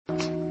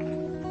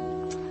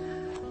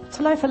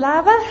Talofa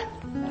lava,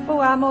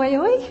 o moi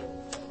oi.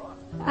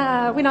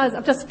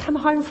 I've just come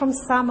home from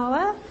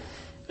Samoa,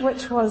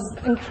 which was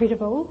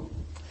incredible.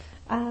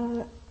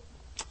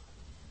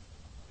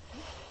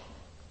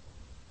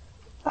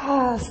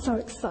 So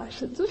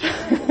excited.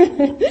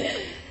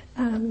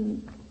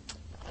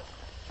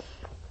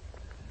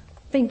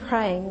 Been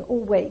praying all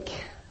week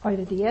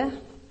over there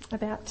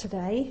about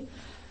today.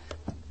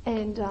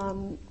 And,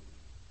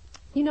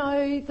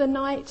 the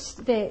night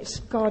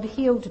that God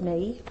healed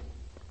me,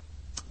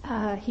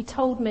 he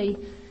told me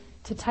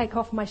to take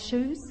off my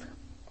shoes.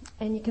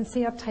 And you can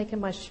see I've taken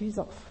my shoes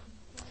off.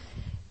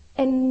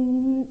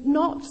 And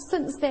not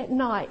since that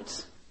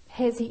night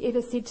has he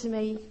ever said to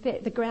me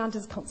that the ground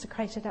is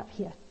consecrated up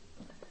here.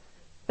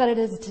 But it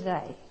is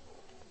today.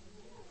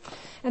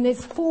 And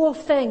there's 4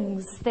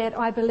 things that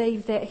I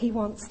believe that he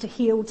wants to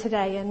heal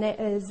today, and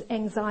that is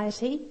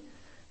anxiety,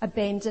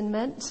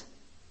 abandonment,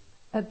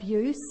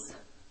 abuse,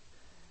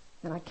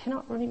 and I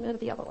cannot remember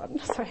the other one,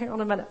 so hang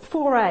on a minute.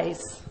 4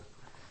 A's.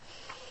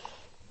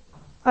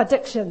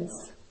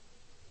 Addictions.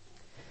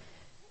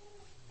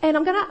 And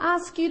I'm going to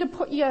ask you to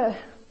put your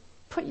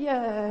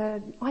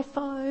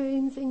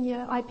iPhones and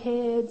your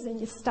iPads and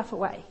your stuff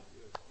away,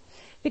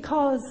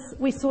 because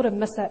we sort of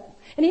miss it.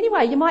 And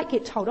anyway, you might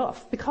get told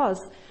off,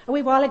 because a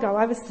wee while ago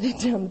I was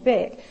sitting down the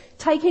back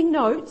taking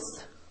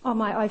notes on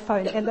my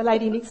iPhone, and the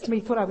lady next to me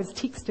thought I was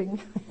texting.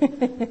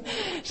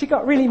 She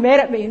got really mad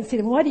at me and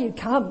said, "Why do you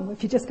come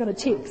if you're just going to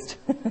text?"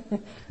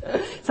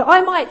 So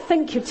I might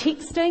think you're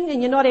texting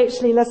and you're not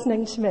actually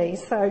listening to me.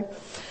 So,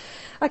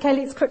 okay,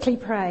 let's quickly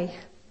pray.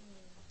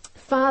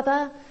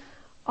 Father,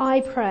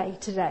 I pray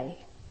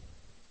today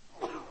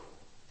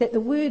that the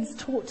words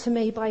taught to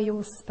me by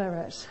your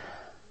Spirit,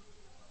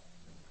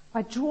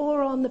 I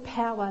draw on the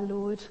power,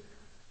 Lord,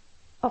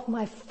 of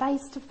my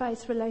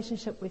face-to-face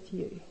relationship with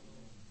you.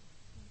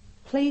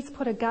 Please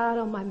put a guard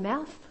on my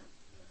mouth.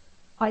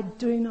 I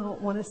do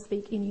not want to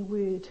speak any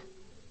word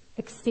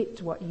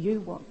except what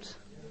you want.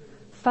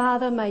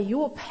 Father, may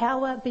your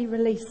power be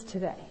released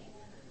today.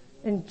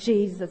 In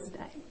Jesus'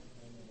 name.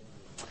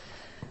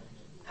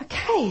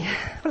 Okay,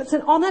 well, it's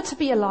an honour to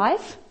be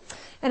alive,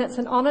 and it's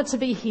an honour to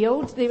be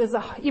healed. There was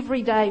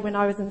every day when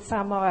I was in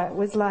Samoa, it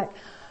was like,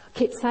 I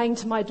kept saying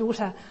to my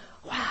daughter,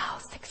 "Wow,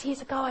 6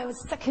 years ago I was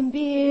sick in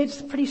bed,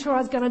 pretty sure I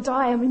was going to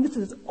die. I mean, this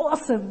is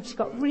awesome." She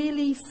got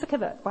really sick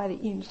of it by the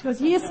end. She goes,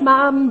 "Yes,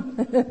 Mum."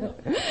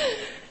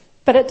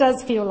 But it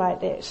does feel like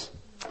that.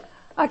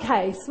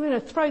 Okay, so we're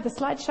going to throw the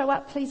slideshow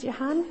up, please,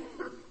 Johan.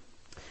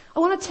 I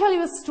want to tell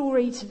you a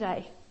story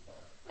today,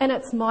 and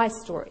it's my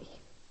story.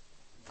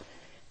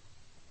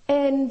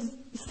 And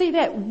you see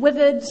that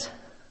withered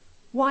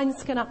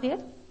wineskin up there?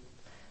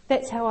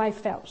 That's how I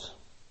felt.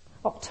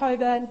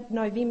 October,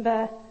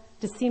 November,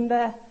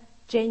 December,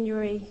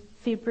 January,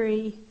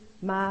 February,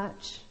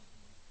 March,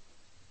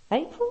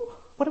 April?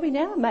 What are we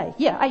now? May?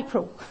 Yeah,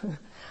 April.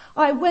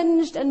 I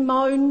whinged and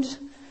moaned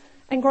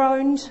and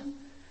groaned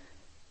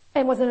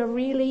and was in a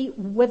really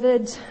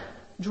withered,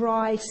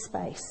 dry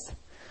space.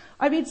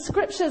 I read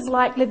scriptures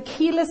like live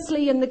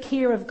carelessly in the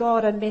care of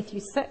God in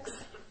Matthew 6,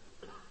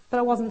 but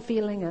I wasn't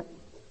feeling it.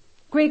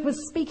 Greg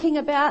was speaking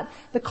about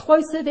the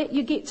closer that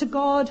you get to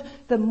God,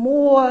 the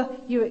more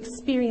you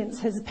experience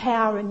his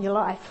power in your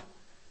life.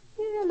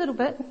 Yeah, a little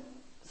bit.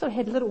 Sort of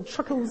had little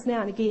trickles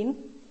now and again.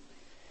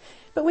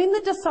 But when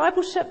the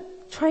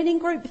discipleship training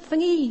group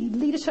thingy,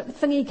 leadership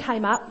thingy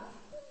came up,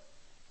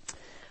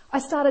 I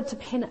started to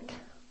panic.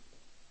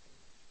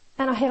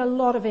 And I had a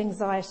lot of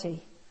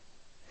anxiety.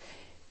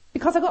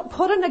 Because I got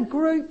put in a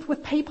group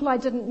with people I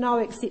didn't know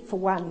except for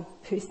one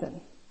person.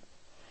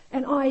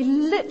 And I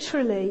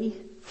literally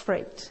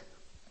freaked.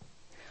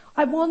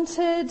 I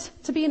wanted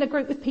to be in a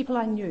group with people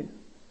I knew.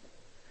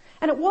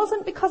 And it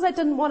wasn't because I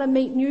didn't want to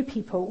meet new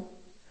people.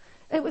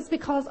 It was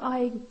because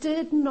I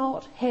did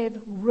not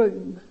have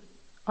room,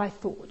 I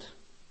thought,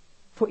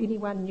 for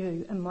anyone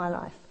new in my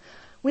life.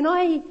 When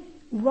I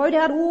wrote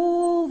out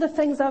all the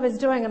things I was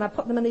doing and I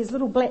put them in these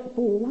little black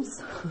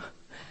balls,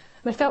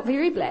 they felt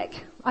very black.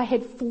 I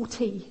had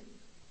 40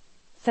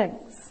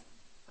 things.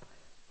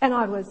 And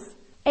I was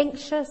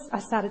anxious. I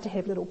started to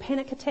have little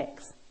panic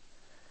attacks.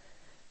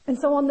 And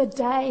so on the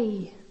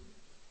day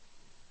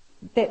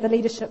that the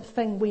leadership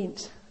thing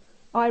went,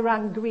 I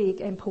rang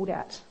Greg and pulled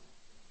out.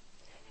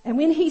 And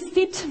when he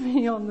said to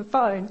me on the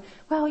phone,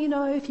 "Well,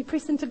 if you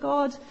press into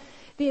God,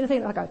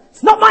 then I go,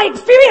 "It's not my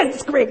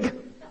experience, Greg."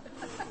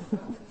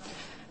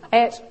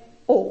 At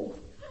all.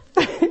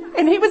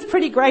 And he was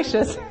pretty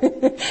gracious.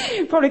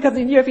 Probably because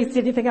he knew if he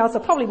said anything else, I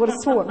probably would have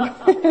sworn.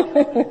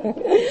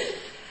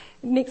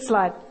 Next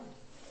slide.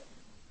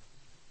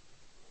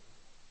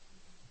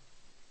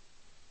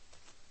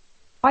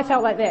 I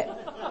felt like that.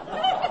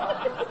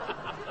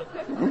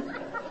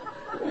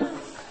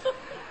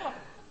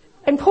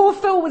 And poor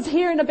Phil was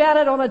hearing about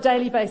it on a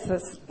daily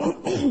basis.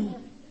 I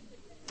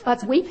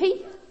was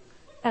weepy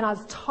and I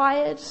was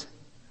tired.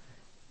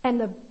 And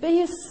the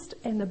best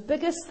and the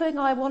biggest thing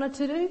I wanted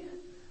to do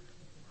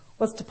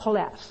was to pull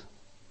out.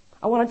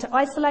 I wanted to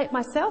isolate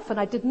myself, and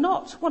I did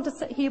not want to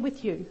sit here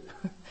with you.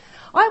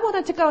 I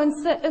wanted to go and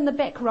sit in the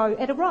back row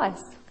at a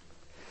rise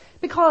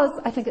because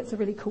I think it's a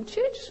really cool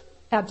church.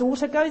 Our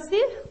daughter goes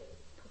there.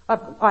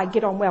 I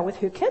get on well with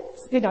her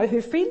kids,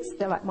 her friends.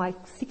 They're like my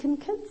second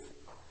kids.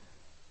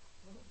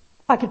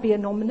 I could be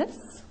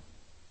anonymous,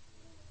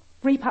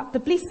 reap up the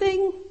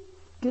blessing,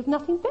 give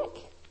nothing back.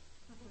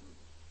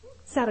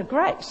 Sounded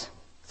great.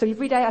 So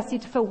every day I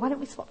said to Phil, why don't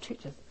we swap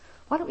churches?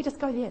 Why don't we just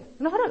go there?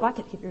 No, I don't like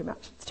it here very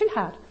much. It's too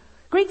hard.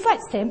 Greg's like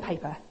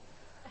sandpaper.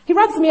 He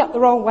rubs me up the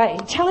wrong way.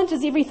 He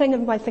challenges everything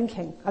in my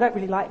thinking. I don't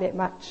really like that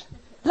much.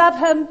 Love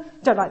him,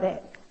 don't like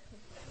that.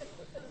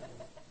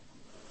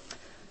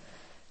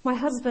 My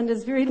husband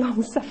is very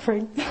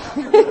long-suffering.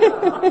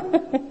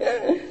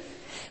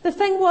 The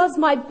thing was,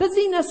 my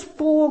busyness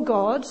for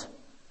God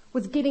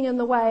was getting in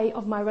the way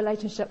of my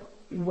relationship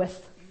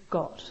with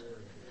God.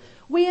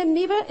 We are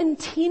never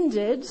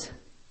intended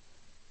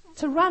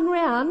to run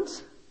around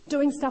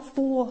doing stuff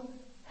for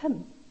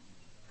Him.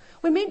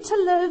 We're meant to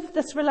live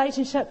this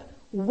relationship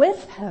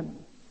with Him,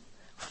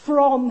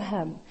 from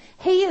Him.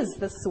 He is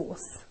the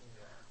source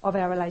of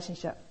our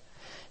relationship.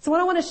 So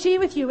what I want to share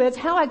with you is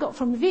how I got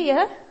from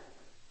there,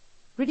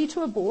 ready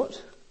to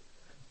abort,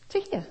 to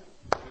here.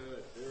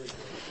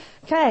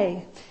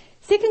 Okay.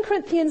 2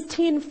 Corinthians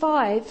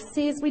 10:5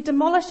 says we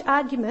demolish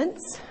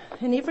arguments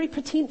and every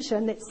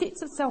pretension that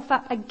sets itself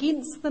up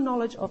against the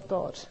knowledge of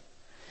God.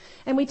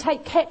 And we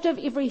take captive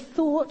every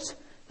thought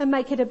and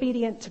make it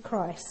obedient to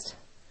Christ.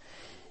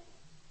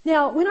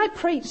 Now, when I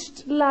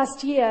preached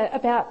last year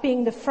about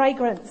being the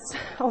fragrance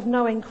of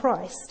knowing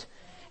Christ,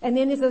 and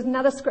then there's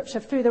another scripture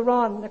further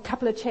on, a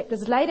couple of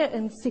chapters later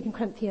in 2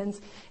 Corinthians,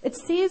 it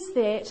says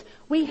that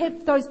we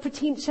have those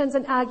pretensions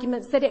and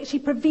arguments that actually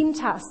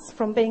prevent us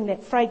from being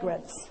that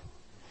fragrance.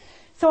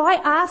 So I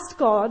asked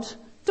God,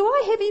 do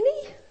I have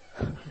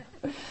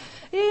any?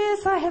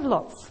 Yes, I have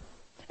lots.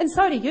 And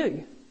so do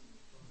you.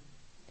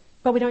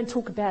 But we don't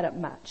talk about it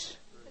much.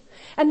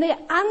 And they're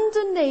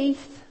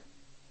underneath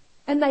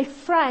and they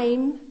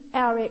frame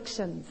our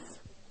actions.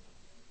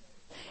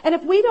 And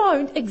if we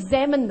don't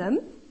examine them,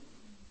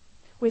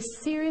 we're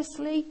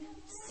seriously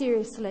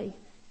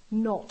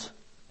not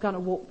going to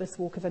walk this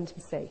walk of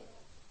intimacy.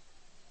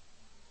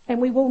 And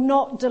we will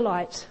not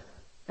delight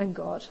in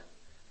God.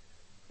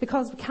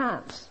 Because we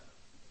can't.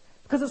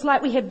 Because it's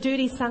like we have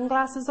dirty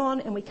sunglasses on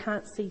and we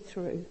can't see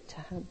through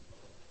to Him.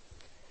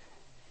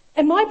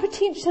 And my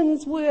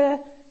pretensions were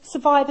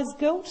survivor's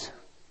guilt.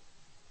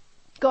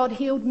 God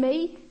healed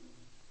me.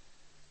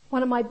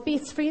 One of my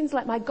best friends,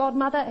 like my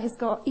godmother, has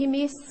got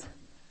MS.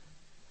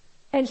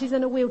 And she's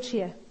in a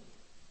wheelchair.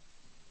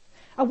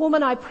 A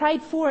woman I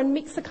prayed for in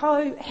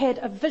Mexico had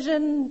a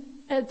vision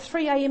at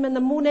 3 a.m. in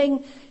the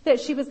morning that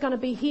she was going to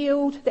be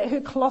healed, that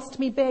her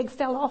colostomy bag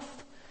fell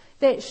off,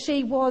 that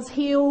she was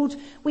healed.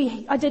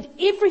 I did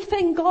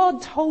everything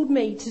God told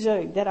me to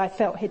do that I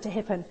felt had to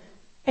happen,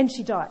 and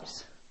she died.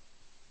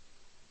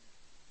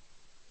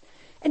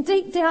 And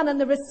deep down in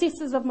the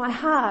recesses of my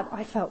heart,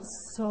 I felt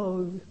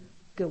so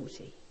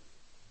guilty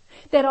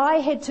that I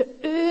had to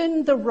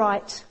earn the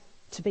right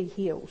to be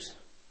healed.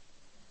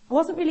 I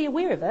wasn't really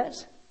aware of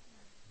it,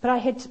 but I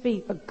had to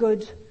be a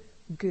good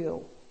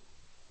girl.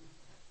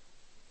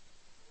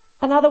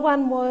 Another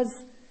one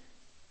was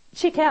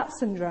check-out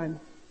syndrome.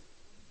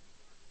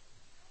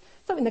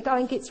 So when the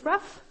going gets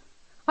rough,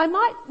 I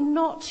might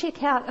not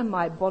check out in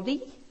my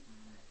body,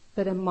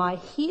 but in my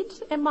head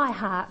and my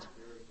heart,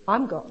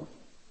 I'm gone.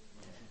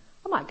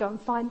 I might go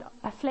and find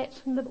a flat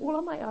and live all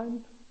on my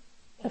own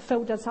if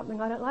Phil does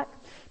something I don't like.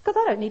 Because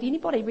I don't need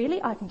anybody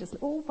really, I can just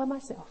live all by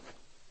myself.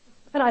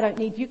 And I don't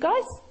need you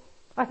guys.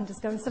 I can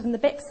just go and sit in the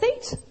back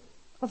seat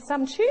of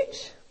some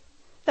church.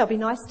 They'll be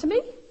nice to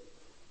me.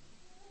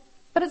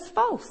 But it's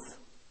false.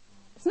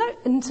 There's no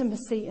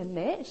intimacy in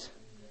that.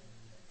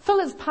 Phil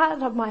is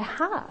part of my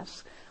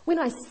heart.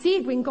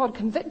 When God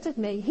convicted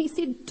me, He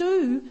said,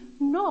 do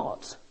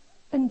not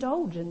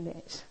indulge in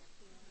that.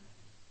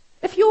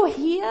 If you're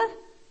here,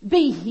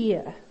 be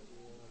here.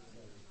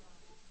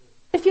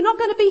 If you're not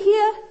going to be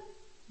here,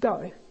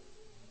 go.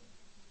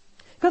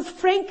 Because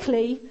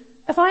frankly,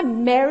 if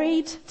I'm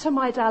married to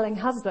my darling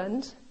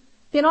husband,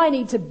 then I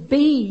need to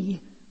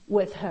be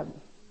with him.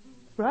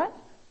 Right?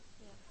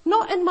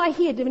 Not in my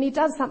head when he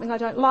does something I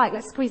don't like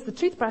squeeze the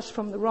toothbrush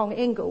from the wrong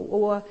angle,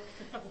 or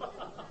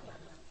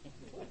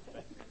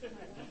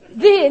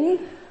then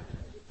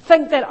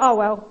think that, oh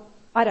well,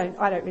 I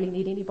don't really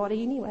need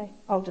anybody anyway.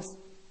 I'll just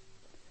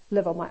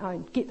live on my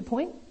own. Get the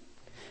point?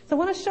 So I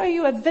want to show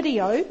you a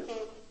video,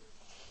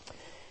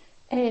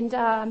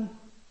 and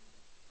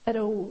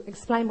it'll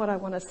explain what I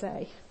want to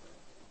say.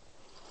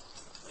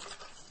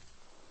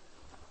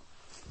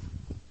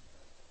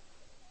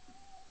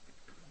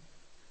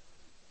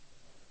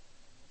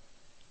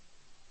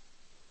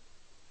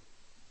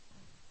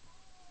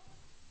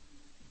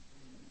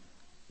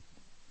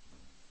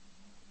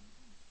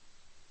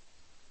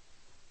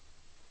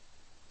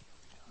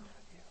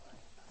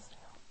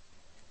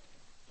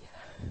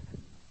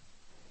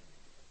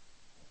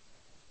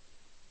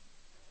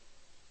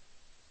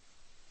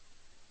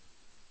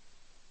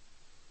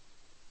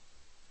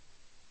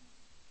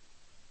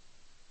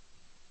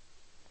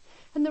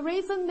 the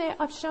reason that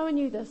I've shown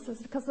you this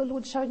is because the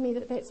Lord showed me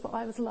that that's what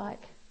I was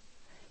like.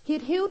 He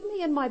had healed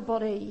me in my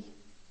body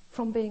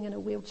from being in a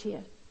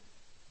wheelchair.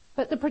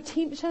 But the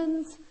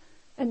pretensions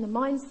and the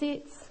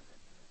mindsets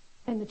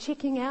and the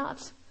checking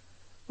out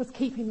was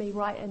keeping me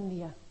right in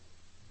there.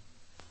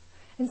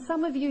 And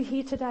some of you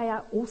here today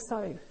are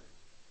also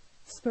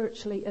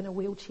spiritually in a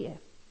wheelchair.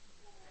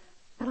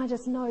 And I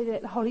just know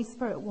that the Holy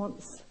Spirit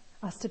wants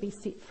us to be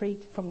set free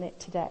from that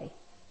today.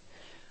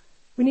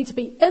 We need to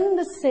be in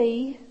the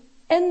sea,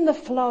 in the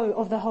flow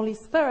of the Holy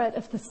Spirit,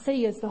 if the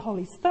sea is the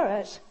Holy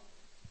Spirit.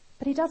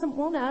 But he doesn't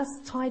want us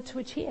tied to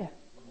a chair.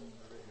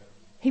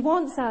 He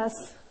wants us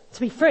to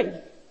be free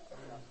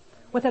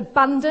with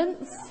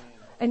abundance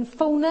and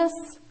fullness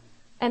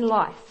and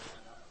life.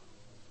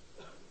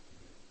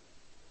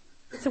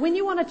 So when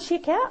you want to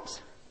check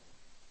out,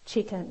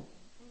 check in.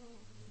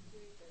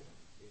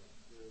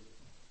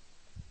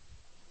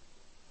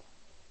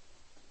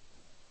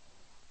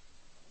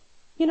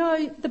 You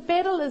know, the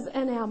battle is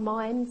in our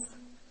minds,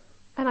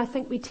 and I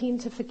think we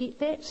tend to forget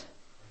that.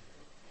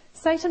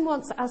 Satan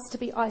wants us to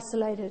be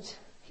isolated.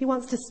 He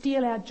wants to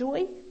steal our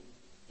joy.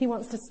 He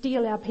wants to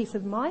steal our peace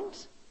of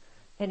mind.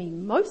 And he,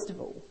 most of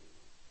all,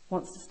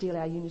 wants to steal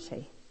our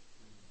unity.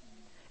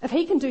 If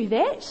he can do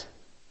that,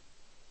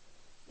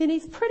 then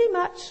he's pretty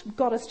much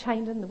got us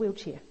chained in the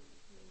wheelchair.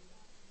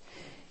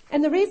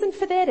 And the reason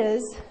for that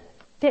is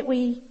that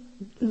we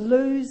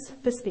lose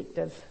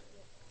perspective.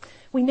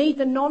 We need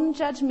the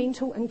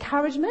non-judgmental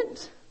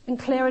encouragement and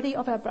clarity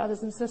of our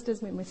brothers and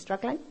sisters when we're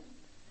struggling.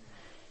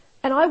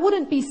 And I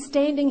wouldn't be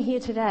standing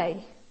here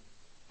today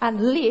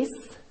unless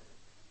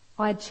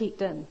I'd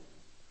checked in.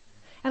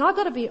 And I've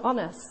got to be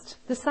honest,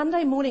 the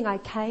Sunday morning I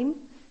came,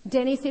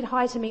 Danny said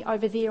hi to me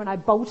over there and I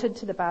bolted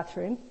to the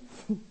bathroom.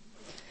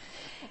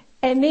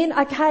 And then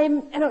I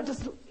came and it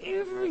just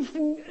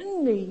everything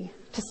in me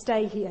to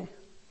stay here.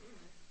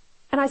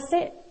 And I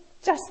sat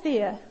just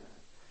there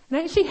and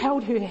I actually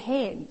held her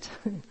hand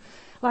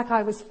like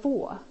I was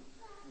 4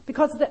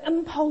 because the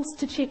impulse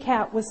to check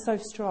out was so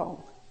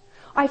strong.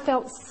 I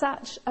felt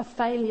such a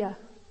failure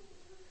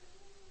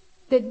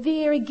that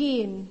there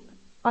again,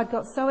 I'd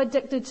got so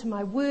addicted to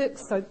my work,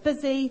 so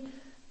busy,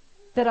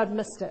 that I'd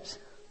missed it.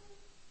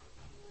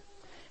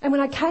 And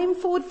when I came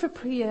forward for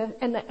prayer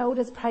and the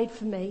elders prayed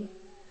for me,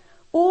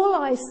 all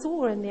I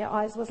saw in their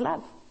eyes was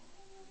love.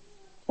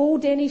 All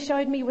Danny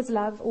showed me was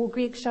love. All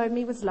Greg showed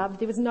me was love.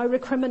 There was no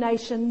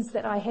recriminations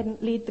that I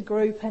hadn't led the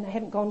group and I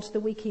hadn't gone to the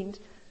weekend.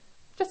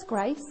 Just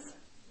grace.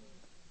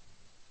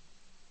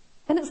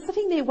 And it's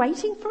sitting there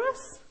waiting for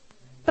us.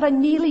 But I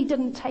nearly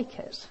didn't take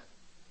it.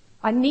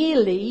 I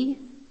nearly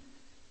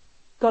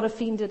got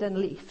offended and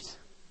left.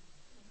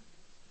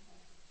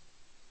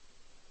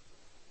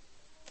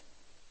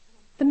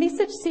 The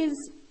message says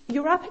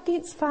you're up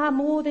against far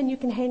more than you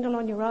can handle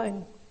on your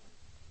own.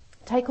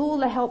 Take all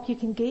the help you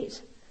can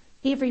get,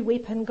 every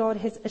weapon God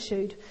has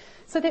issued,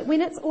 so that when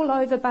it's all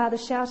over, bar the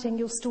shouting,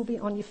 you'll still be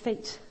on your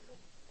feet.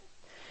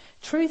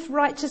 Truth,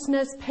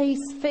 righteousness,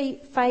 peace,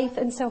 faith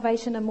and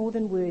salvation are more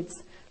than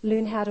words.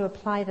 Learn how to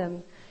apply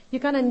them. You're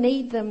going to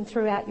need them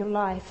throughout your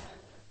life.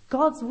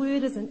 God's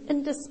word is an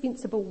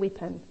indispensable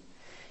weapon.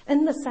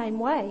 In the same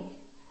way,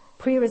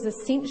 prayer is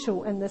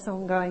essential in this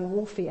ongoing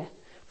warfare.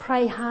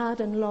 Pray hard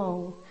and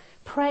long.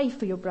 Pray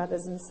for your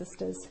brothers and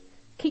sisters.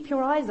 Keep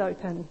your eyes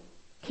open.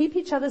 Keep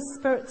each other's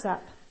spirits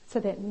up so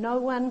that no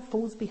one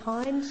falls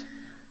behind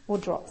or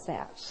drops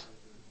out.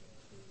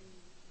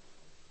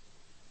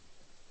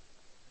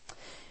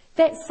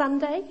 That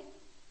Sunday,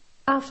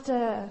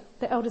 after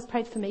the elders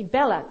prayed for me,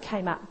 Bella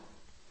came up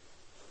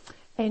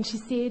and she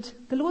said,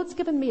 the Lord's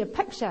given me a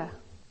picture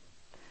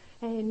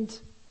and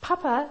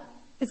Papa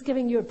is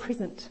giving you a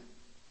present.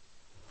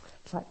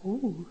 It's like,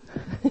 ooh,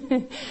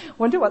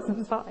 wonder what's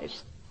inside.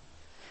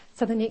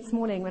 So the next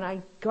morning when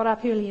I got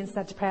up early and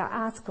started to pray,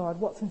 I asked God,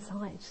 what's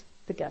inside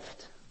the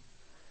gift?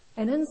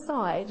 And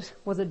inside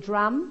was a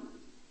drum,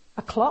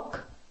 a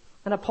clock,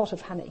 and a pot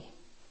of honey.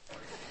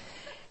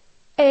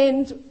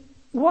 And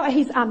what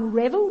he's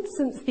unravelled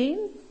since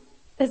then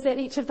is that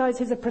each of those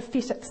has a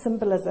prophetic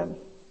symbolism.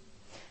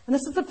 And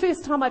this is the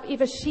first time I've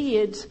ever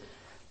shared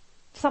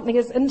something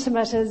as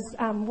intimate as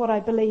what I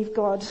believe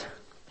God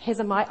has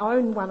in my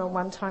own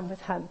one-on-one time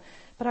with him.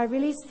 But I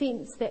really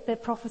sense that the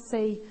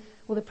prophecy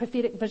or the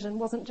prophetic vision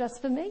wasn't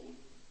just for me.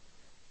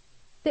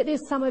 That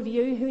there's some of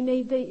you who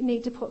need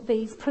to put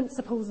these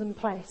principles in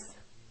place.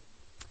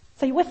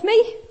 So you with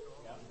me?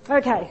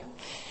 Okay,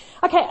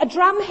 a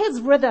drum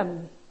has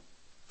rhythm.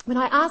 When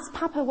I asked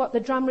Papa what the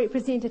drum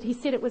represented, he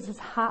said it was his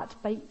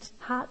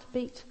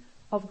heartbeat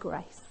of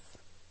grace.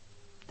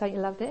 Don't you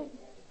love that?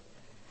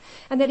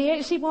 And that he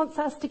actually wants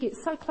us to get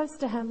so close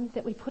to him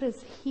that we put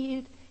his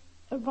head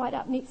right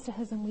up next to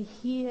his and we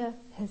hear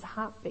his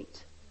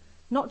heartbeat.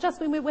 Not just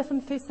when we're with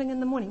him first thing in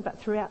the morning, but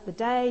throughout the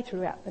day,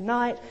 throughout the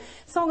night.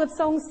 Song of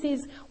Songs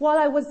says, while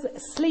I was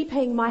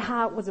sleeping, my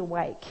heart was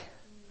awake.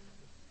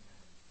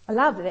 I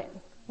love that.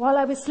 While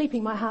I was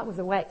sleeping, my heart was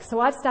awake. So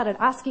I've started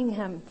asking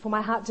him for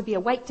my heart to be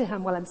awake to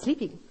him while I'm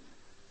sleeping.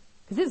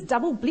 Because it's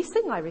double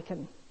blessing, I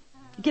reckon.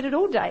 You get it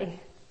all day.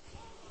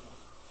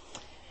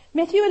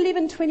 Matthew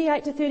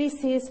 11:28-30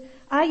 says,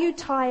 "Are you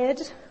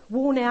tired,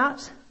 worn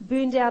out,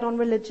 burned out on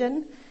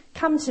religion?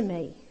 Come to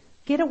me.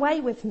 Get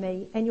away with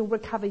me and you'll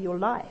recover your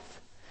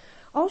life.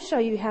 I'll show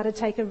you how to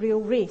take a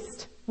real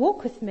rest.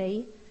 Walk with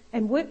me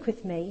and work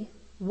with me.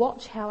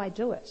 Watch how I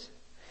do it.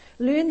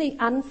 Learn the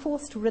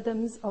unforced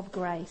rhythms of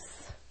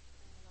grace."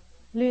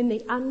 Learn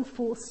the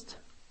unforced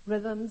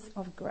rhythms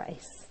of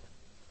grace.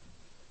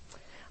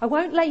 "I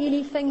won't lay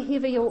anything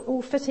heavy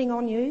or fitting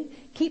on you.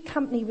 Keep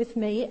company with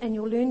me and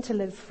you'll learn to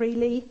live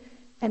freely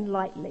and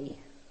lightly."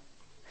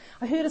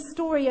 I heard a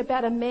story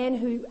about a man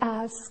who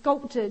a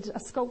sculptor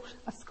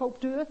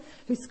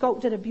who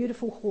sculpted a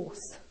beautiful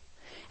horse.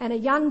 And a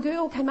young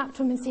girl came up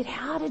to him and said,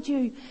 how did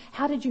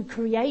you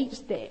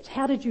create that?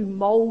 How did you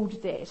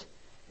mould that?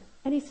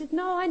 And he said,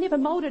 "No, I never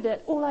moulded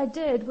it. All I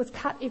did was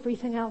cut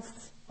everything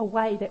else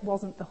away that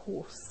wasn't the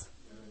horse."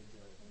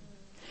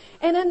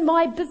 And in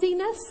my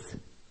busyness,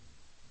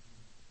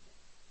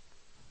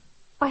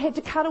 I had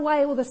to cut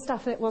away all the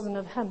stuff that wasn't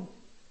of him.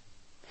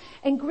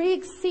 And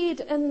Greg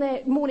said in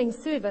that morning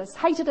service,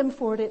 hated him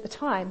for it at the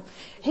time,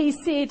 he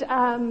said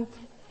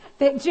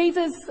that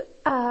Jesus,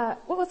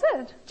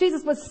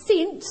 Jesus was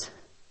sent,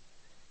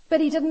 but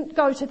he didn't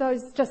go to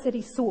those just that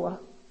he saw.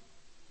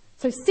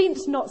 So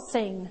sent, not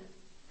seen.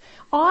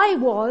 I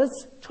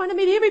was trying to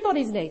meet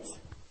everybody's needs.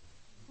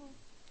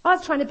 I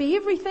was trying to be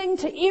everything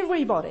to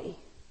everybody.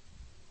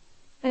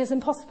 And it's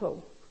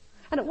impossible.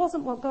 And it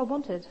wasn't what God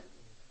wanted.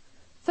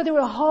 So there were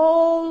a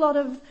whole lot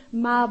of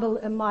marble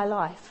in my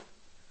life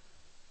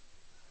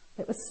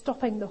that was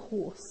stopping the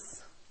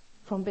horse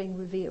from being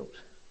revealed.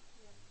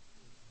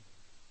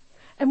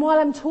 And while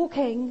I'm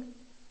talking,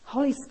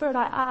 Holy Spirit,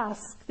 I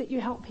ask that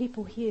you help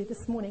people here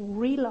this morning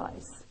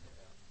realise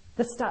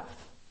the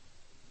stuff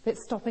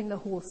that's stopping the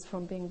horse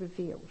from being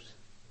revealed.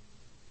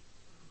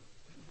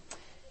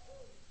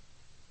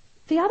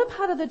 The other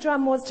part of the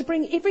drum was to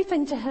bring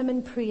everything to him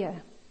in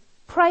prayer.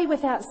 Pray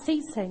without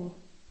ceasing.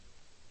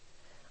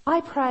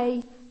 I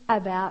pray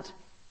about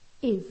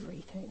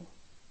everything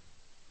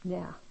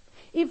now.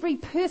 Every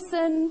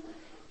person,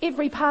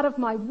 every part of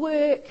my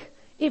work,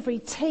 every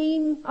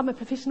team. I'm a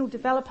professional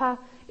developer.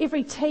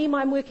 Every team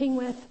I'm working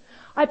with.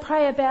 I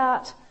pray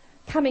about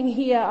coming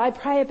here. I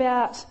pray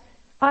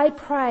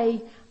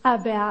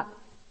about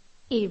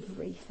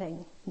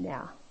everything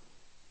now.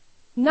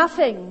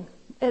 Nothing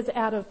is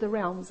out of the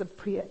realms of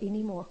prayer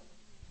anymore.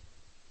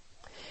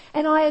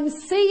 And I am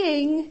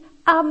seeing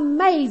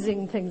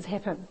amazing things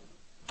happen.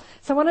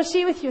 So I want to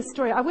share with you a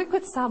story. I work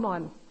with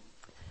Samoan,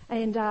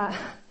 and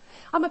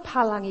I'm a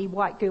Palangi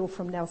white girl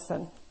from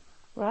Nelson,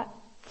 right?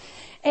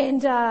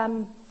 And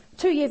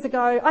 2 years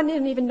ago, I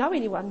didn't even know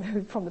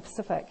anyone from the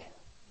Pacific.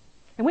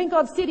 And when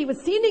God said he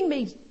was sending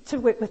me to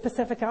work with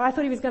Pacifica, I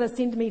thought he was going to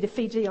send me to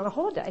Fiji on a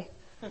holiday.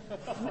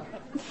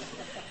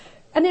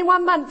 And then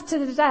 1 month to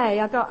the day,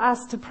 I got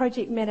asked to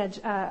project manage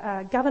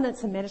a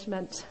governance and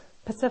management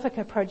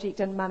Pacifica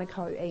project in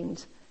Manukau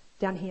End,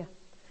 down here.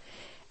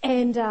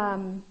 And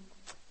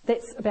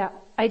that's about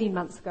 18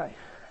 months ago.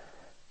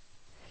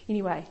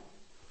 Anyway,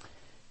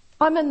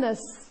 I'm in this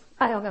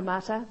Aonga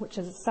Mata, which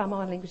is a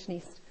Samoan language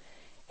nest,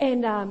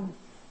 and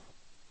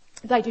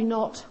they do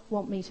not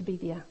want me to be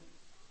there.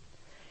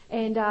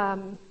 And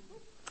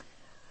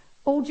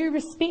all due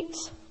respect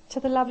to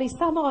the lovely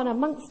Samoan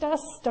amongst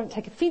us, don't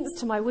take offence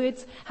to my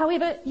words.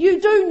 However, you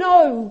do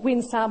know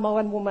when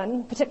Samoan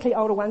women, particularly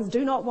older ones,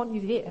 do not want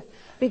you there,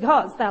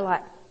 because they're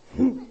like,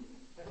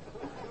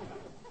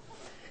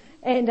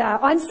 And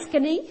I'm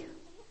skinny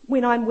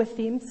when I'm with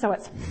them, so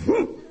it's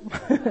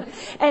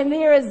and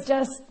there is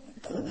just,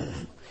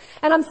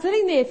 and I'm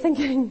sitting there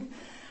thinking,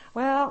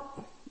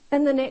 well,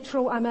 in the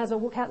natural, I may as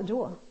well walk out the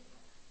door.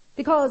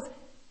 Because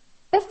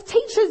if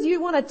teachers you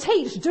want to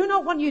teach do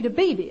not want you to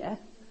be there,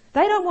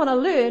 they don't want to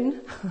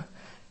learn,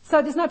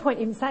 so there's no point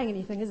in saying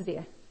anything, is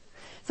there?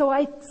 So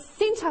I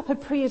sent up a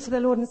prayer to the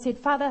Lord and said,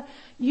 Father,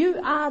 you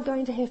are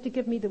going to have to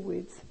give me the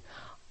words.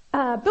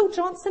 Bill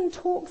Johnson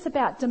talks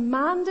about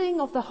demanding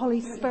of the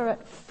Holy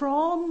Spirit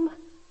from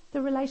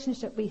the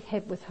relationship we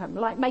have with him,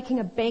 like making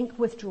a bank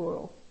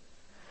withdrawal.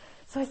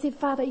 So I said,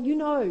 Father, you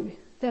know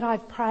that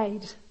I've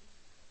prayed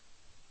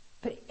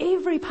for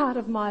every part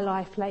of my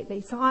life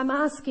lately, so I'm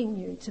asking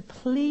you to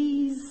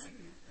please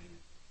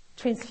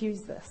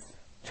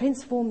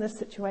transform this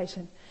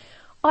situation.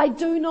 I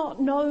do not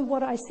know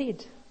what I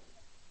said.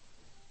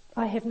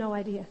 I have no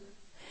idea.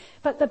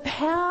 But the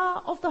power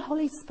of the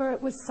Holy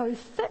Spirit was so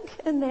thick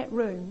in that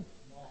room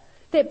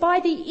that by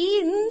the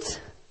end,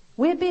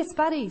 we're best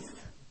buddies.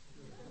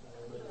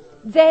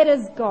 That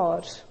is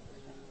God.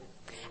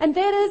 And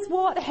that is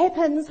what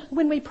happens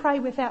when we pray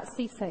without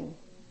ceasing.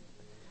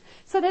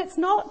 So that's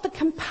not the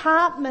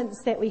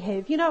compartments that we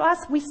have. You know,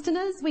 us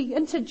Westerners, we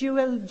into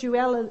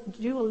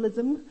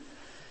dualism,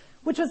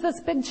 which was this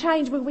big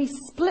change where we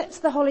split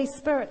the Holy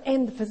Spirit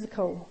and the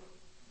physical.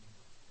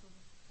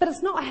 But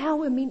it's not how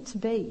we're meant to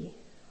be.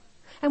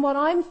 And what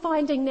I'm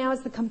finding now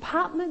is the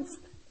compartments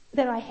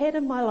that I had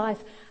in my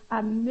life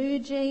are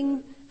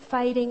merging,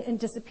 fading and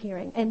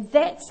disappearing. And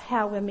that's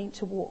how we're meant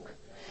to walk.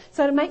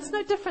 So it makes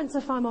no difference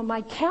if I'm on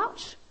my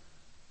couch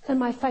in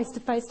my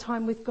face-to-face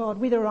time with God,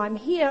 whether I'm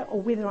here or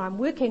whether I'm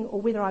working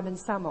or whether I'm in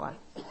Samoa.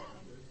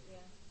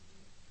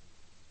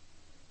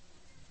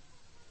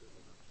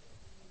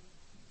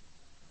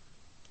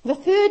 The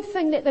third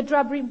thing that the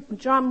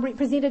drum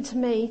represented to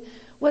me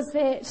was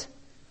that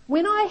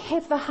when I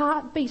have the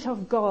heartbeat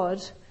of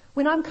God,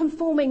 when I'm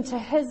conforming to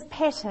his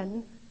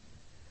pattern,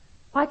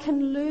 I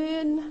can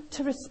learn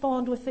to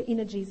respond with the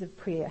energies of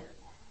prayer.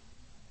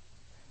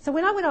 So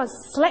when I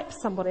slap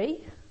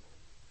somebody,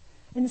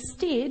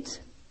 instead,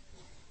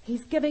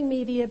 he's giving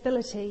me the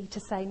ability to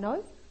say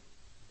no,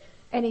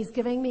 and he's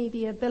giving me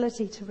the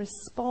ability to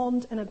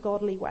respond in a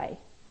godly way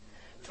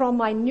from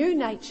my new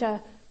nature,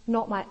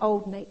 not my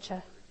old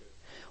nature.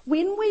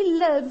 When we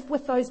live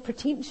with those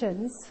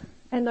pretensions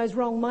and those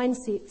wrong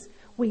mindsets,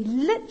 we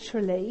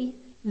literally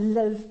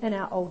live in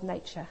our old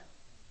nature.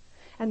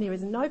 And there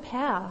is no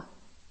power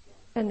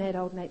in that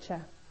old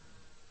nature.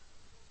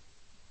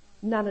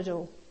 None at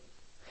all.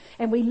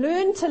 And we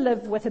learn to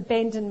live with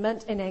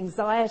abandonment and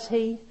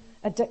anxiety,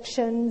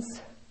 addictions,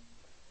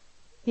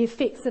 the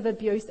effects of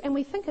abuse, and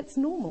we think it's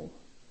normal.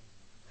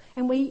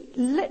 And we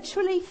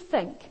literally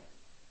think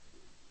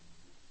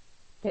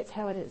that's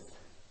how it is.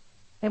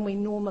 And we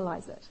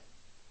normalize it.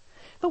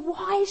 But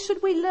why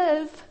should we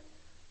live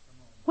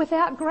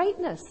without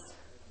greatness?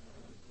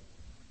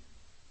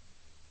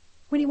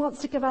 When he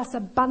wants to give us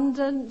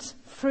abundant,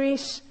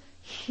 fresh,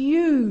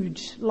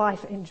 huge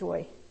life and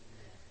joy.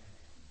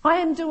 I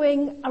am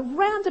doing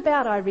around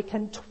about, I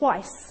reckon,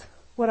 twice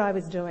what I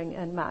was doing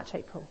in March,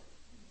 April.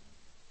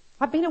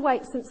 I've been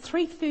awake since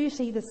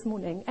 3:30 this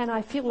morning and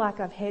I feel like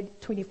I've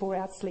had 24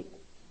 hours sleep.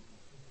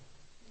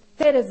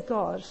 That is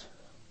God.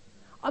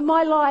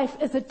 My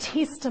life is a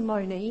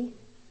testimony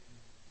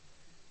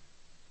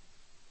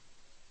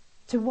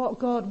to what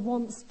God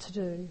wants to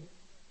do.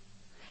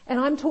 And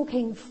I'm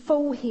talking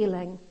full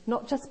healing,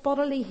 not just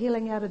bodily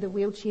healing out of the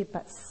wheelchair,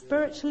 but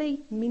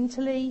spiritually,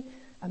 mentally,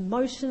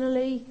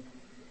 emotionally,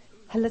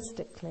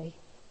 holistically.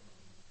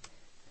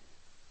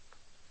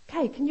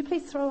 Okay, can you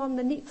please throw on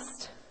the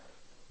next?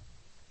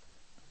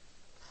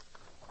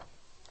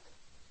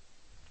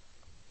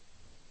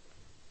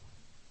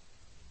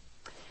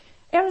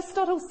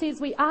 Aristotle says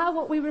we are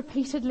what we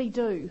repeatedly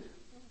do.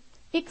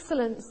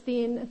 Excellence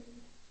then,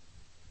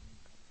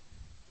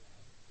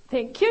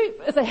 thank you,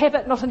 is a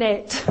habit, not an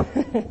act.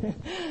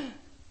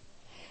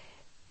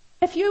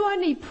 If you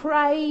only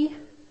pray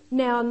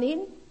now and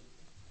then,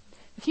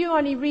 if you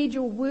only read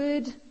your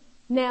word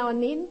now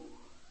and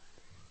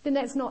then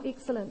that's not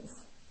excellence.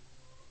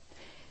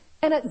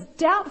 And it's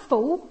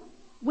doubtful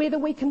whether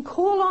we can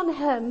call on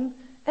him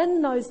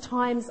in those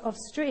times of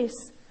stress,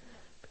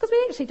 because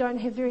we actually don't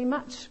have very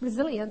much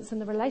resilience in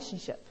the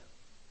relationship.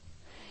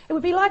 It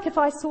would be like if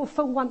I saw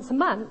Phil once a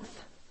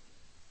month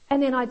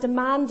and then I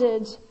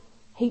demanded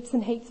heaps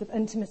and heaps of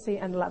intimacy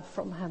and love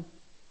from him.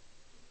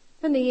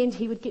 In the end,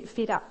 he would get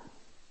fed up.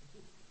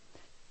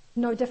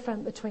 No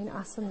different between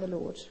us and the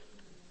Lord.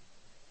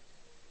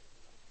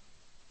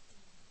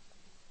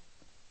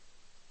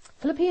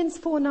 Philippians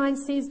 4:9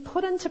 says,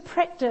 put into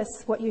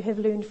practice what you have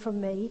learned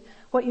from me,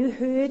 what you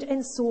heard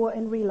and saw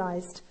and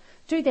realised.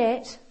 Do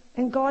that,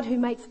 and God, who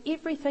makes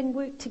everything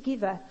work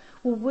together,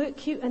 will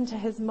work you into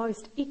his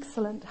most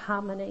excellent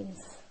harmonies.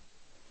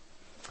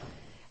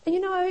 And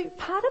you know,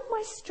 part of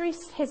my stress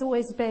has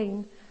always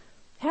been,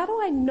 how do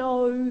I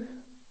know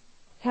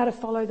how to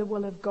follow the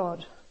will of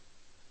God?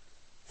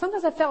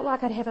 Sometimes I felt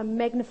like I'd have a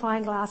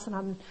magnifying glass and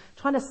I'm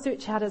trying to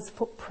search out his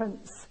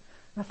footprints.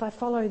 And if I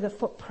follow the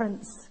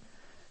footprints,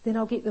 then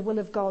I'll get the will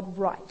of God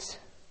right.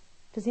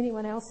 Does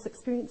anyone else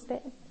experience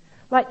that?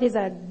 Like there's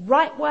a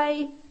right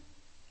way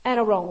and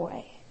a wrong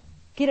way.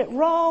 Get it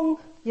wrong,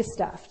 you're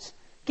stuffed.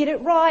 Get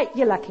it right,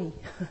 you're lucky.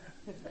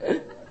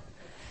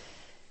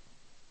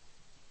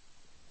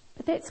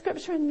 But that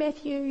scripture in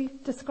Matthew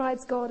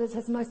describes God as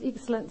his most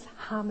excellent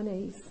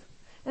harmonies.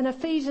 In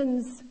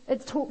Ephesians,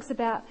 it talks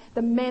about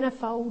the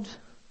manifold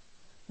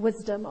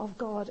wisdom of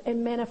God.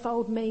 And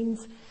manifold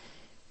means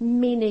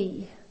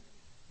many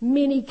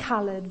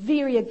coloured,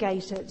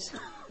 variegated.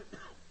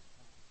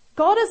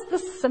 God is the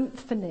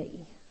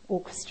symphony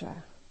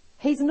orchestra.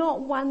 He's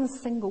not one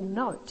single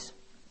note.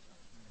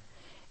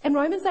 And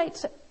Romans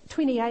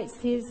 8:28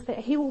 says that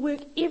he will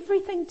work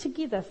everything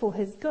together for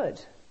his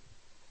good.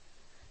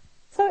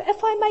 So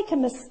if I make a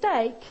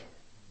mistake,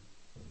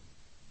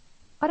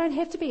 I don't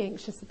have to be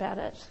anxious about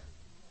it.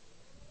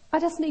 I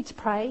just need to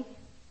pray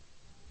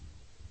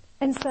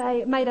and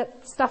say, made it,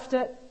 stuffed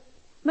it,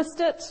 missed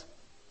it,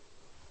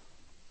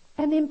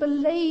 and then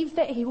believe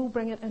that he will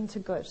bring it into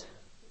good.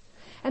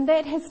 And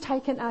that has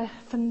taken a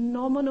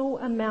phenomenal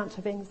amount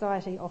of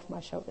anxiety off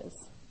my shoulders.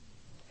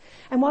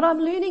 And what I'm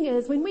learning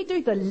is when we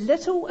do the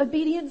little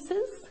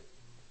obediences,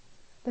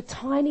 the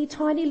tiny,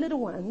 tiny little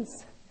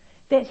ones,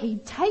 that he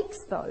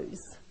takes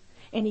those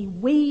and he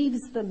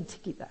weaves them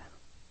together.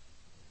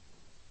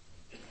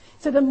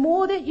 So the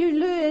more that you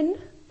learn,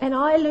 and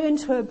I learn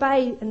to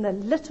obey in the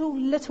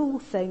little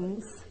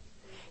things,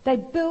 They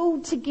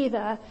build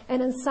together,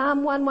 and in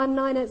Psalm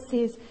 119 it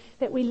says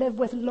that we live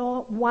with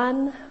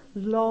one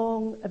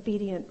long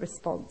obedient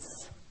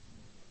response.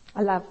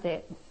 I love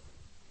that.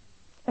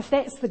 If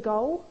that's the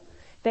goal,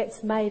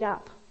 that's made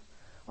up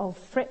of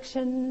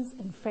fractions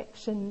and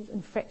fractions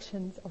and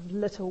fractions of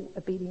little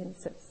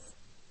obediences.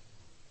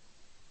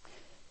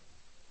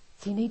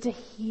 So you need to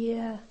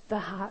hear the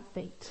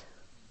heartbeat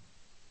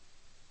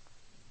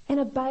and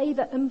obey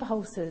the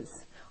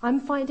impulses. I'm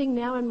finding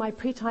now in my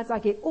prayer times I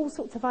get all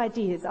sorts of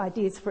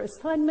ideas for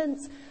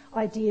assignments,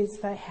 ideas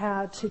for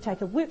how to take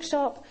a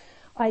workshop,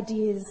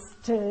 ideas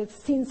to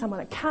send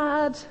someone a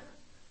card,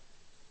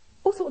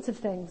 all sorts of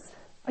things.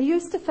 I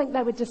used to think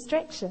they were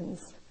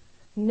distractions.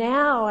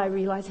 Now I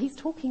realise he's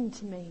talking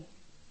to me.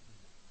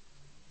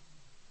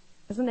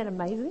 Isn't that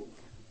amazing?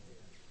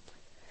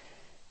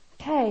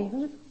 Okay, I'm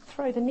going to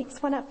throw the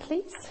next one up,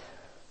 please.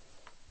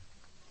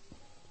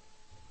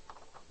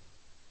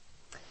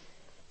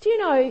 Do you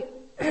know,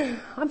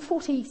 I'm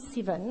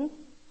 47,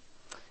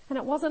 and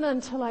it wasn't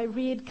until I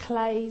read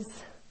Clay's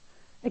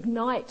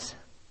Ignite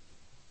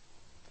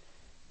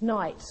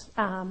night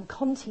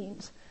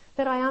content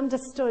that I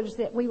understood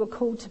that we were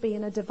called to be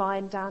in a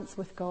divine dance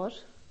with God.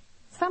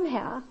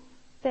 Somehow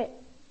that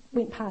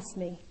went past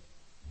me.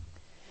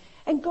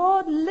 And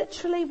God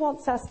literally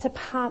wants us to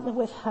partner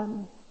with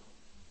him.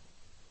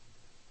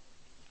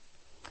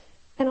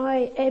 And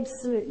I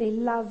absolutely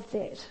love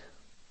that.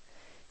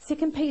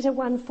 2 Peter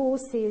 1:4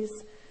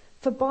 says,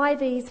 "For by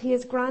these he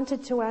has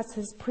granted to us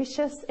his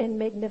precious and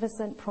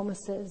magnificent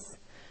promises,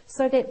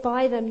 so that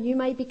by them you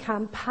may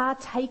become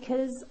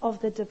partakers of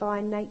the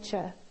divine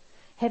nature,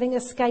 having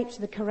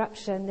escaped the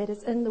corruption that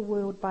is in the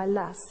world by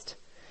lust."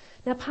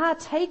 Now,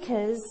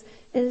 partakers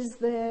is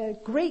the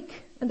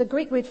Greek, and the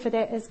Greek word for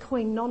that is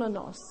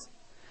koinonos.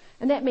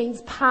 And that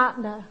means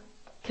partner,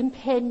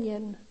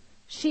 companion,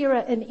 sharer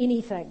in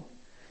anything.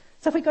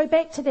 So if we go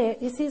back to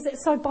that, it says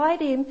that so by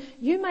them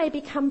you may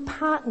become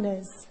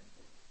partners,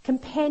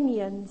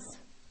 companions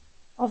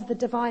of the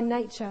divine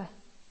nature.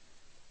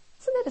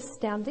 Isn't that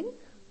astounding?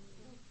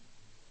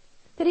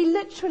 That he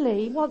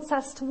literally wants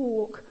us to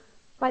walk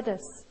like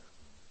this.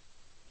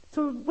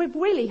 So we're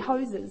really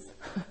hoses.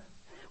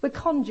 We're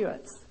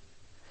conduits.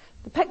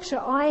 The picture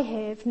I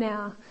have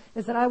now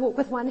is that I walk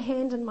with one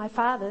hand in my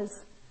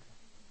Father's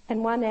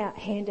and one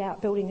hand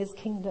out building his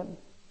kingdom.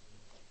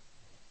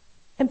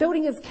 And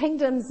building his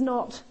kingdom's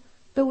not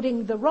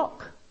building the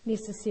rock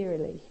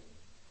necessarily.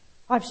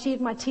 I've shared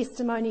my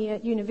testimony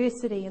at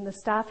university in the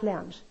staff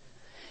lounge.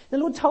 The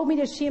Lord told me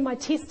to share my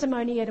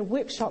testimony at a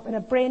workshop in a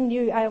brand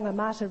new Aonga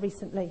Mata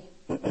recently.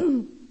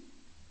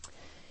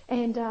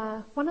 And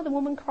one of the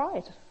women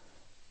cried.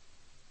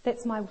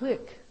 That's my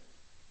work.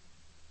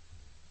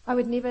 I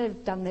would never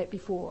have done that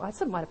before. I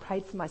sort of might have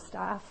prayed for my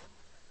staff,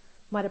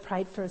 might have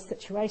prayed for a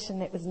situation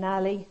that was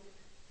gnarly.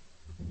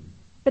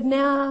 But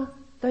now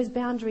those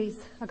boundaries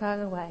are going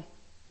away.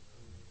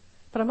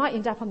 But I might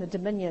end up on the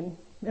Dominion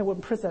or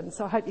in prison,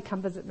 so I hope you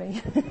come visit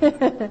me.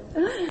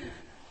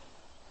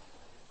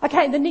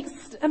 Okay, the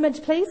next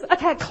image, please.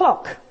 Okay,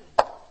 clock.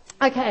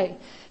 Okay,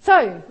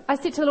 so I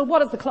said to the Lord,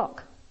 what is the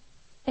clock?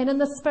 And in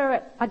the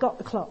spirit, I got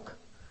the clock.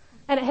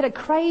 And it had a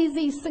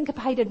crazy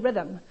syncopated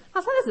rhythm. I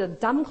was like, this is a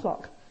dumb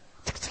clock.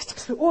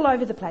 All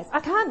over the place. I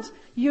can't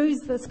use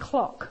this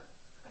clock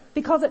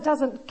because it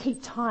doesn't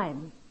keep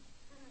time.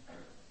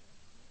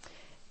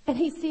 And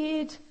he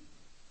said,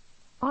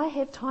 I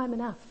have time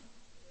enough.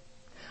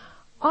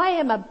 I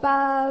am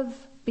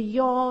above,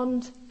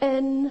 beyond,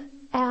 in,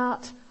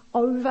 out,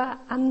 over,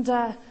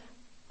 under.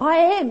 I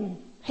am.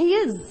 He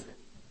is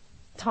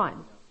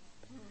time.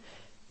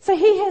 So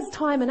he has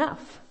time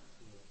enough.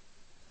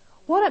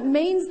 What it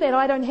means that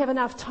I don't have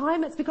enough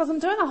time, it's because I'm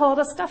doing a whole lot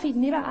of stuff he'd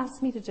never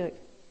asked me to do.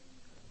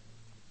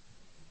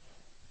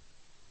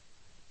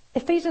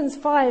 Ephesians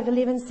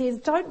 5:11 says,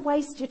 don't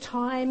waste your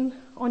time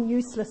on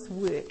useless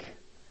work,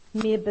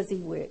 mere busy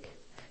work,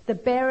 the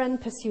barren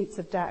pursuits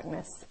of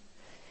darkness.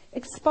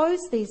 Expose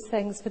these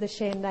things for the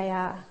shame they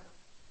are.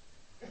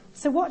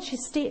 So watch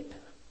your step,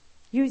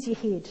 use your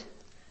head,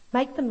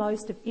 make the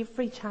most of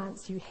every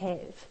chance you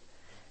have.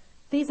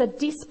 These are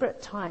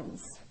desperate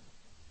times.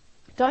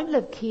 Don't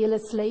live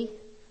carelessly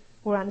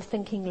or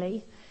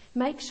unthinkingly.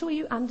 Make sure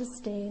you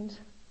understand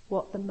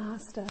what the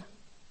Master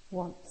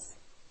wants.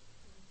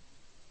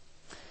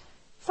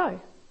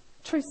 So,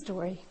 true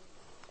story.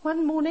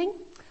 One morning,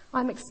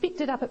 I'm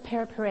expected up at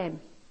Paraparam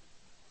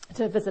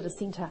to a visitor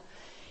centre.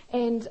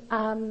 And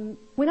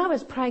when I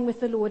was praying with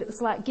the Lord, it was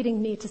like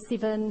getting near to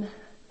 7,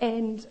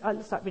 and I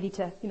was like ready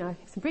to, have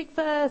some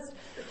breakfast,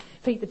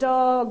 feed the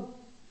dog,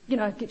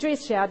 get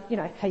dressed, showered,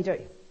 how you do.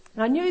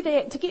 And I knew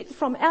that to get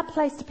from our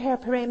place to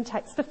Paraparam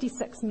takes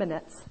 56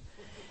 minutes.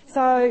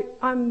 So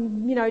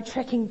I'm,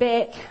 tracking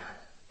back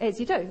as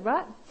you do,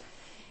 right?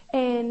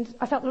 And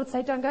I felt the Lord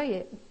say, don't go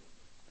yet.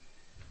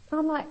 And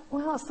I'm like,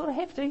 well, I sort of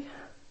have to. And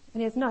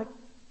he says, no.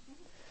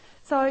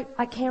 So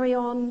I carry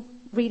on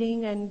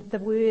reading and the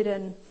word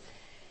and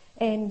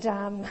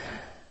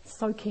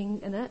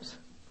soaking in it.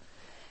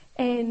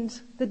 And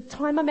the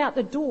time I'm out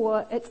the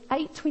door, it's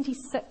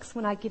 8:26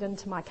 when I get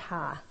into my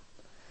car.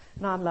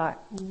 And I'm like,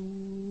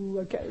 ooh,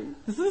 okay,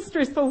 this is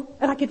stressful.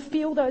 And I could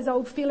feel those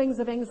old feelings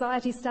of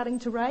anxiety starting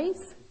to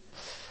raise.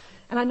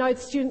 And I know the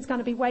student's going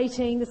to be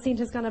waiting, the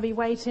centre's going to be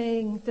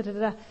waiting,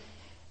 da-da-da.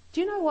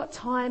 Do you know what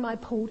time I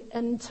pulled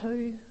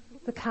into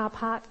the car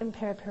park in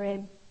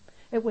Paraparaumu?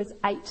 It was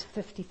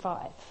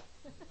 8:55.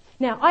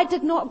 Now, I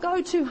did not go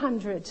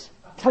 200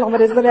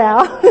 kilometres an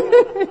hour.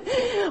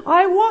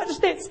 I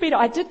watched that speed.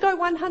 I did go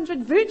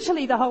 100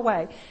 virtually the whole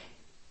way.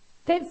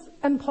 That's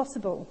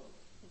impossible.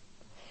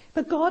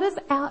 But God is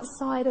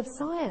outside of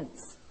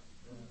science.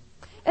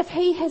 If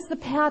he has the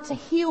power to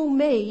heal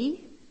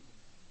me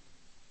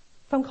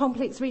from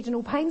complex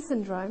regional pain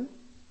syndrome,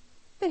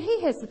 then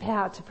he has the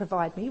power to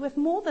provide me with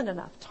more than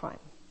enough time.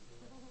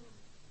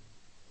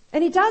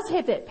 And he does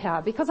have that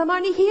power, because I'm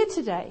only here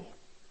today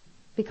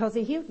because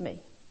he healed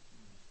me.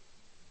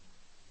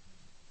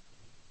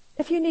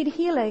 If you need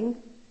healing,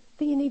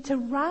 then you need to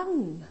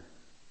run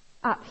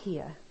up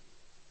here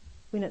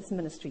when it's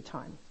ministry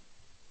time.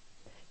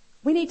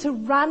 We need to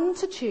run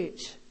to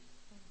church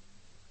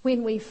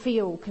when we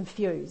feel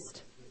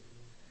confused.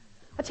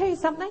 I tell you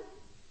something.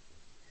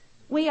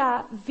 We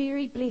are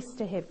very blessed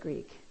to have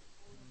Greg.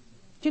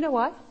 Do you know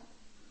why?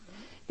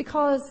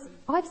 Because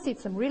I've said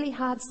some really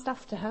hard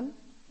stuff to him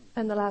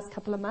in the last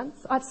couple of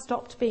months. I've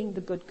stopped being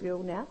the good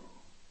girl now.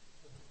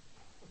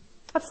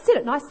 I've said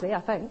it nicely, I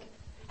think.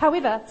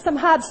 However, some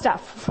hard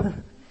stuff.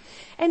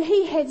 And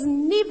he has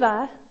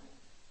never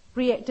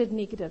reacted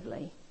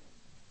negatively.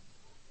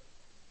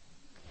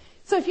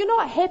 So if you're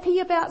not happy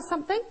about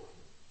something,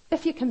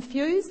 if you're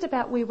confused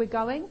about where we're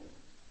going,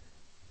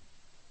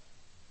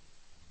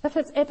 if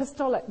its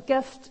apostolic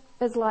gift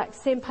is like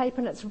sandpaper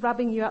and it's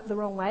rubbing you up the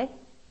wrong way,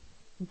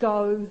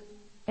 go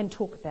and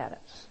talk about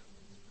it.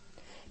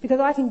 Because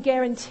I can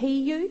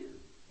guarantee you,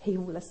 he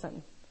will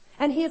listen.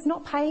 And he is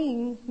not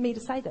paying me to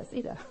say this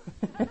either.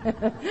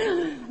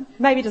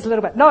 Maybe just a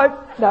little bit. No.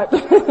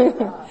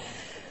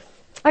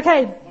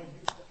 Okay.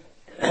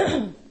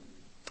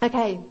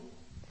 Okay.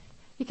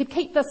 You could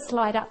keep this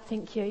slide up,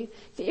 thank you.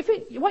 So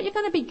what you're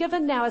going to be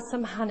given now is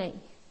some honey.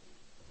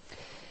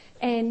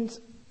 And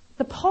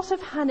the pot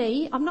of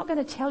honey, I'm not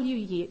going to tell you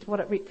yet what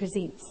it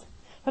represents.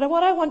 But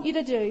what I want you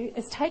to do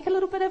is take a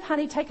little bit of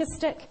honey, take a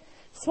stick,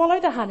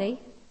 swallow the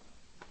honey.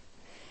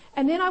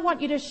 And then I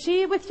want you to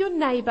share with your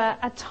neighbour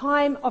a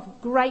time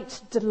of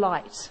great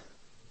delight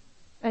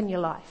in your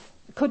life.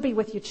 It could be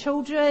with your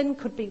children,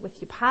 could be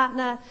with your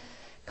partner,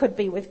 could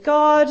be with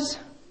God,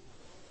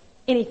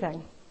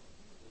 anything.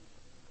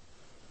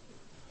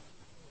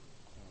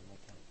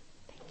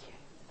 Thank you.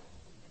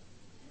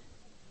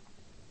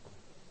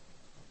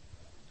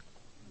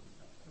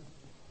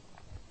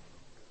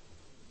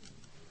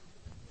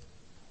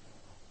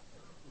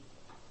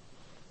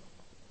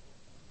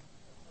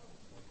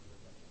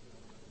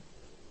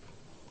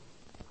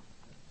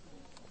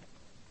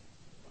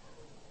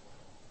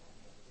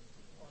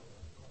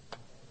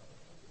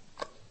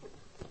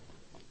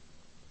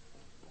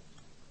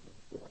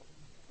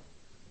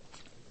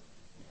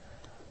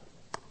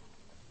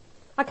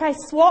 Okay,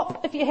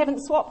 swap. If you haven't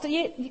swapped it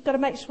yet, you've got to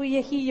make sure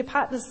you hear your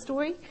partner's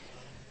story.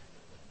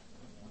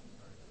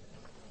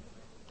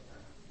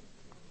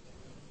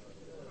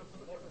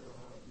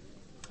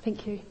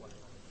 Thank you. Do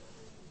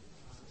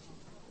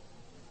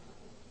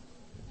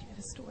you have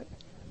a story?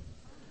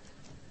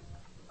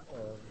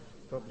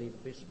 Probably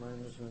the best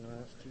moment was when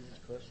I asked Jesus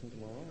Christ into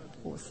my life.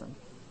 Awesome.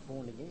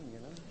 Born again,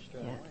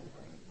 straight away.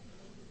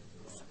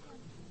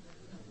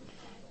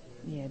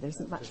 Yeah, there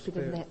isn't much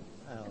better than that.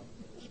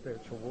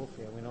 Spiritual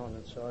warfare went on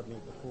inside me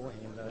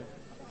beforehand, though.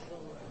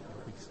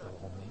 We're still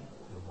on there.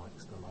 Your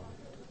mic's still on.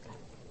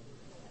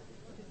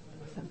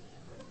 Awesome.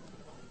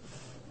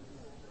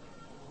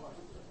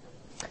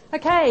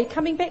 Okay,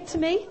 coming back to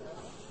me.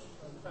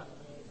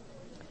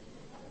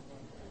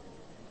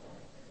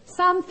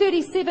 Psalm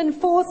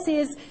 37:4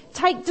 says,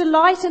 "Take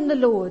delight in the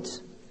Lord,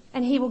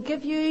 and he will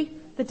give you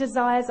the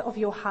desires of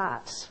your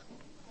heart."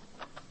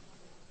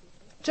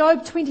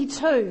 Job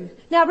 22.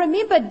 Now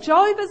remember,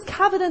 Job is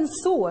covered in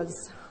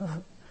sores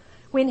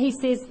when he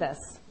says this.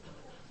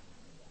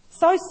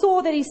 So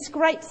sore that he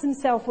scrapes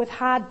himself with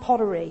hard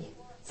pottery.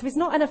 So he's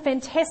not in a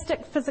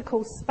fantastic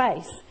physical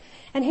space.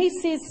 And he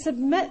says,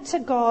 submit to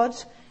God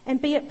and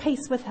be at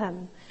peace with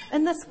him.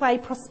 In this way,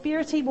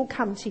 prosperity will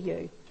come to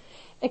you.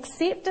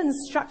 Accept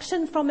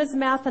instruction from his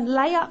mouth and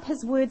lay up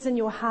his words in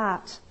your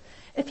heart.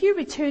 If you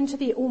return to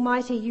the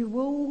Almighty, you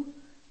will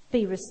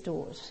be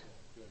restored.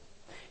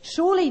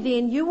 Surely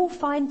then you will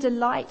find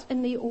delight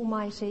in the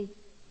Almighty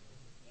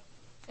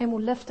and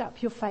will lift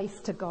up your face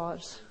to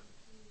God.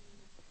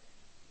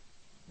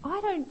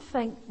 I don't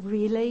think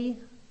really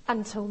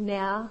until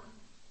now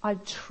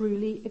I've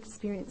truly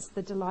experienced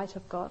the delight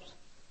of God.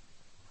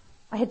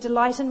 I had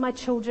delight in my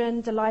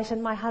children, delight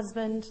in my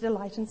husband,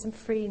 delight in some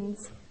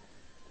friends.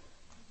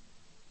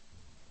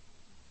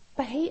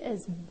 But he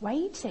is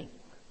waiting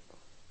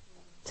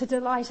to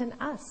delight in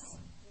us.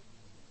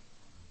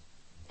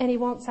 And he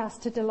wants us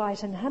to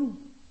delight in him.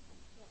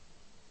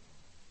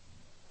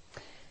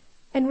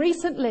 And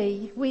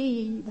recently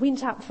we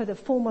went up for the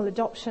formal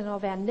adoption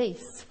of our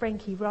niece,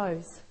 Frankie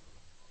Rose.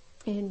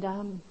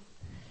 And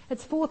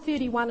it's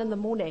 4:31 in the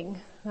morning.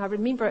 I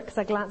remember it because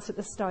I glanced at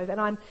the stove, and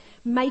I'm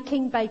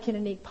making bacon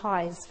and egg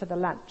pies for the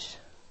lunch.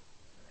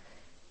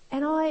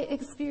 And I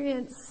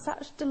experienced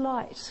such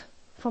delight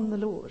from the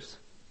Lord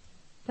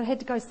that I had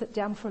to go sit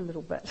down for a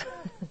little bit.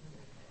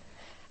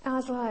 And I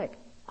was like,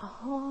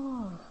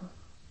 oh.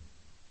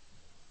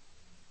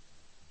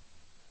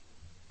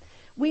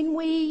 When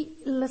we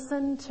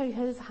listen to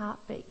his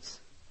heartbeat,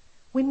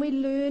 when we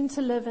learn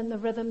to live in the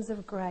rhythms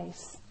of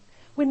grace,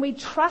 when we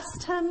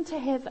trust him to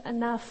have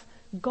enough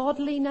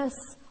godliness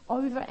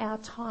over our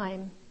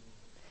time,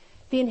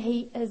 then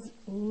he is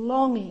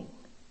longing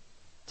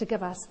to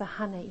give us the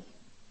honey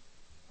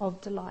of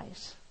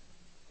delight.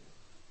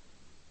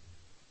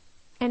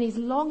 And he's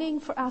longing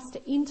for us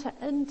to enter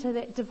into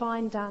that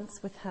divine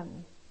dance with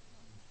him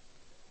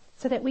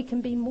so that we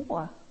can be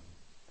more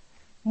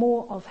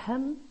of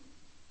him,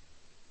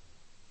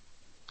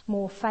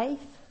 more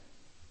faith,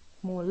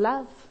 more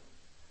love,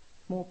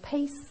 more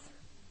peace,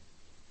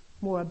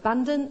 more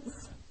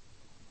abundance,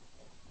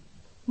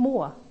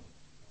 more.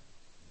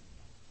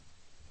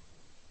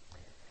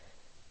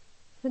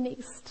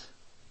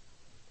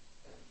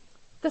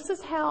 This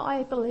is how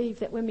I believe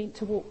that we're meant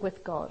to walk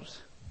with God,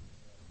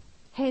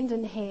 hand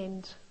in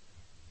hand.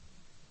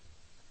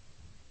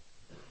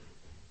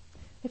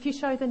 If you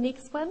show the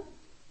next one,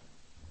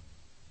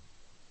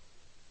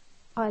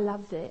 I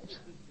love that.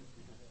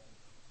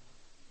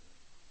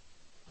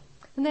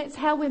 And that's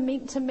how we're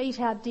meant to meet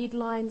our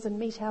deadlines and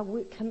meet our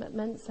work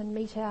commitments and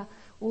meet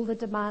all the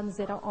demands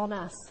that are on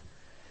us.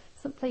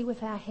 Simply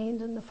with our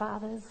hand in the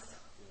Father's,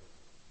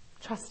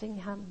 trusting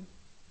him.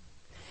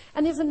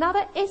 And there's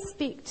another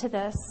aspect to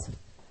this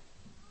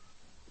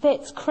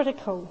that's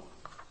critical.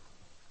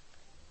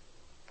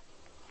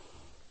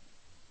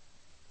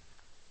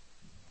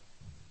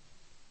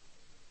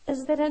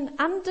 Is that an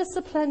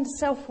undisciplined,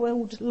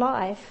 self-willed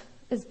life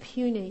is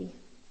puny.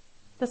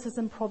 This is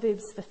in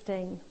Proverbs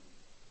 15.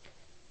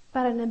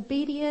 But an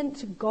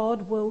obedient,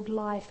 God-willed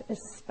life is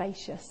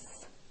spacious.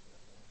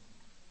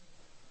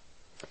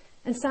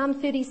 And Psalm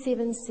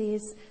 37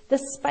 says, "The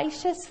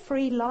spacious,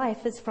 free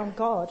life is from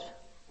God.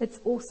 It's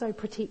also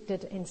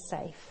protected and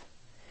safe.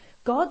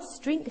 God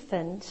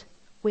strengthened,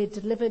 we're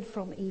delivered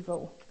from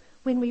evil.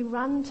 When we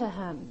run to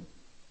him,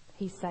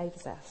 he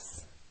saves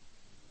us."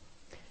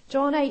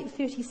 John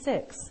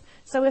 8:36,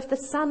 "So if the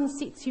Son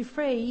sets you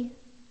free,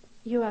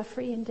 you are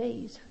free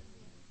indeed."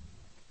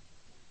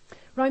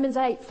 Romans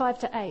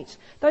 8:5-8,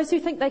 "Those who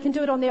think they can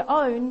do it on their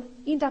own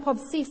end up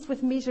obsessed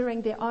with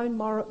measuring their own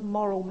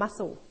moral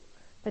muscle,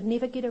 but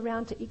never get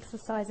around to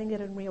exercising it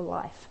in real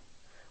life."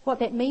 What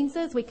that means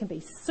is we can be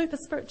super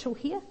spiritual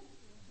here,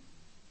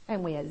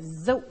 and we are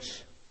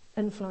zilch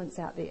influence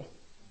out there.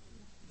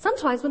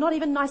 Sometimes we're not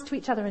even nice to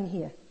each other in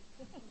here.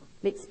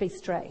 Let's be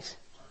straight.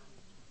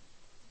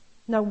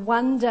 No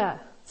wonder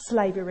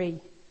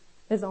slavery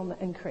is on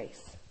the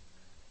increase.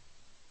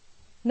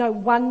 No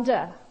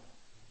wonder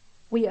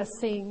we are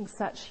seeing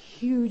such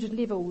huge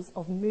levels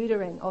of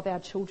murdering of our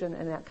children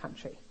in our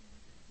country.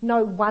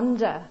 No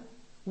wonder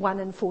 1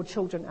 in 4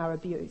 children are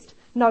abused.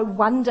 No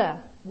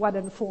wonder 1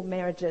 in 4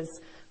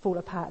 marriages fall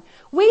apart.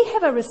 We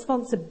have a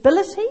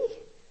responsibility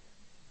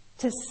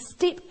to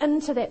step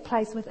into that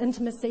place with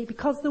intimacy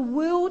because the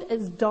world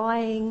is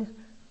dying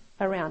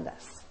around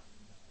us.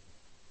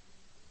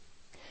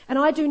 And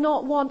I do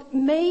not want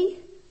me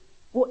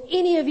or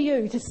any of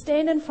you to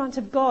stand in front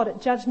of God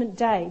at Judgment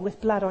Day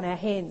with blood on our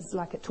hands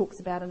like it talks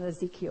about in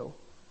Ezekiel.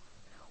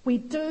 We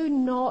do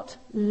not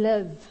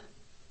live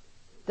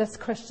this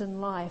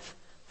Christian life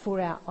for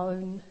our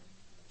own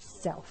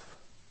self.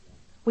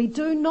 We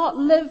do not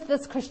live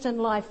this Christian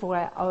life for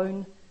our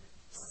own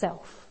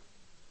self.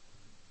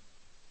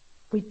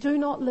 We do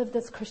not live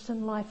this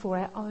Christian life for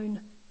our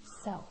own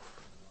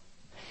self.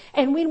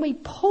 And when we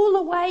pull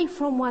away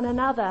from one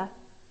another,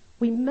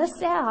 we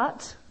miss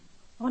out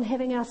on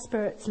having our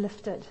spirits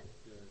lifted.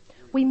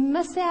 We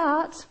miss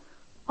out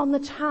on the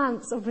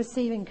chance of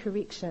receiving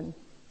correction.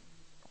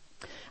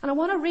 And I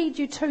want to read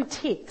you 2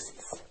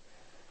 texts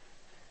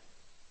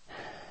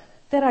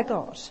that I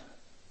got.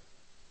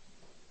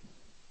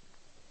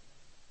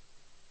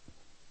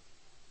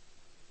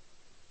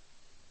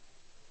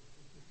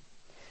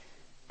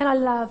 And I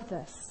love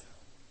this.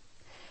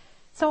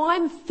 So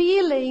I'm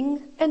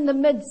feeling in the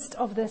midst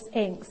of this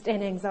angst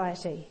and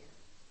anxiety.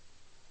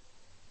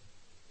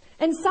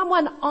 And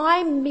someone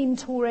I'm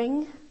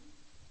mentoring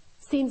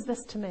sends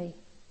this to me.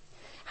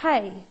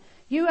 "Hey,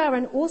 you are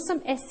an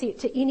awesome asset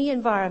to any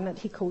environment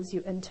he calls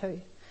you into.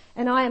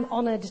 And I am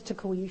honoured to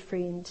call you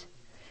friend.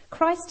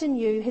 Christ in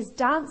you has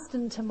danced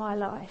into my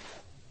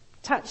life,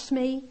 touched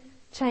me,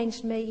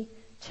 changed me,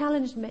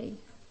 challenged me,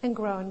 and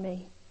grown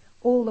me,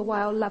 all the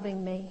while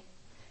loving me.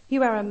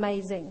 You are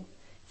amazing.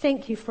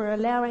 Thank you for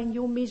allowing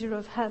your measure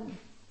of him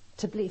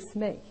to bless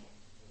me."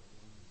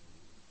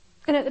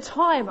 And at the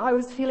time, I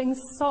was feeling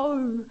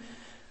so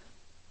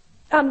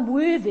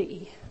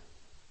unworthy.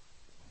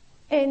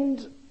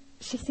 And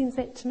she sends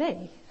that to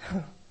me.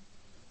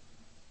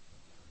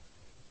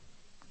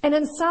 And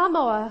in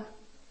Samoa,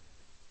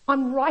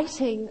 I'm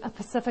writing a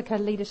Pacifica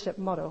leadership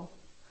model.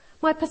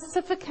 My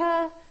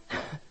Pacifica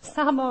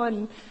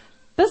Samoan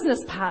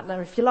business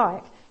partner, if you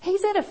like,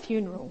 he's at a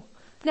funeral.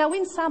 Now,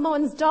 when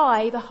Samoans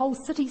die, the whole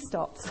city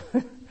stops.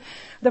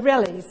 The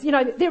rallies.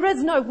 There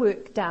is no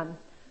work done.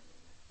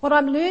 What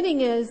I'm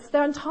learning is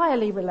they're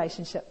entirely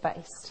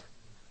relationship-based.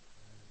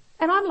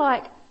 And I'm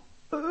like,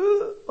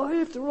 I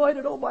have to write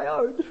it on my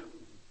own.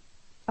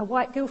 A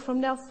white girl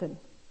from Nelson,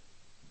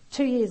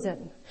 2 years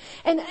in.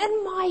 And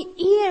in my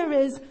ear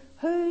is,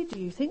 who do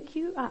you think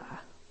you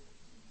are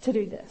to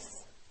do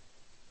this?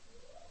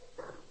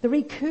 The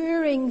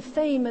recurring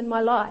theme in my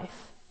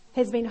life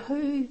has been,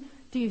 who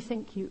do you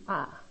think you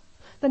are?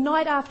 The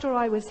night after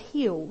I was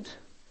healed,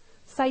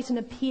 Satan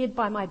appeared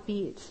by my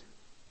bed.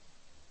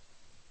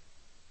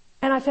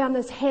 And I found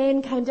this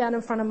hand came down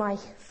in front of my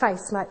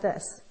face like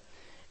this.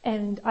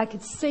 And I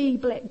could see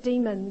black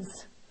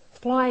demons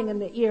flying in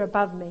the air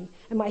above me.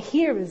 And my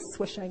hair is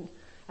swishing.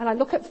 And I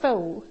look at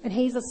Phil, and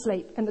he's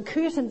asleep. And the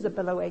curtains are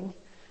billowing,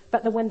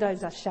 but the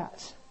windows are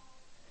shut.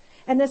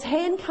 And this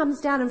hand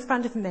comes down in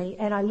front of me,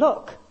 and I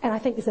look, and I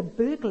think there's a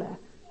burglar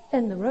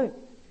in the room.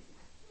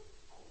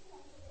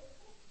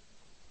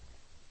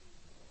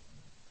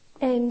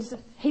 And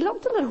he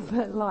looked a little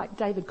bit like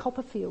David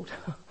Copperfield,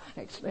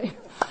 actually.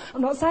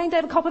 I'm not saying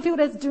David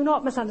Copperfield is, do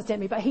not misunderstand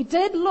me, but he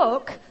did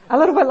look a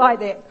little bit like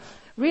that.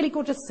 Really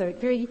gorgeous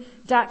suit, very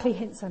darkly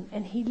handsome.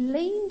 And he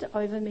leaned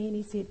over me and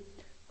he said,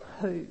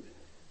 who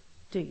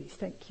do you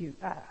think you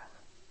are?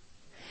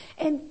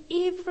 And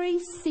every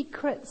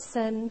secret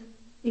sin,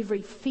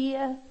 every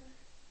fear,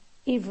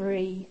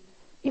 everything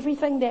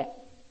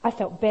that I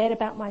felt bad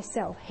about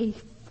myself, he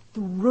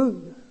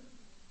threw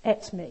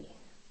at me.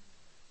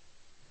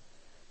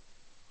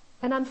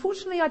 And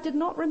unfortunately, I did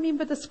not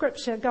remember the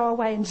scripture, go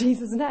away in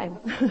Jesus' name.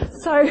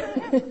 So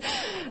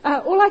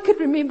all I could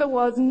remember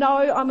was,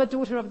 no, I'm a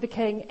daughter of the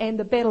King and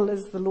the battle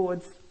is the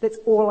Lord's. That's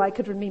all I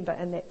could remember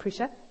in that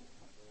pressure.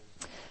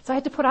 So I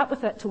had to put up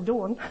with it till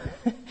dawn.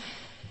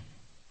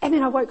 And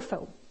then I woke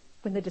Phil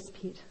when they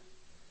disappeared.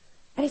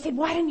 And he said,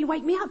 why didn't you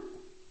wake me up?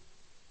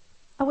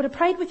 I would have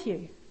prayed with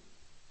you.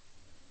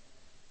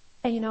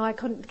 And I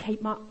couldn't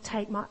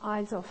take my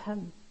eyes off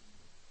him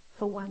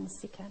for 1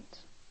 second.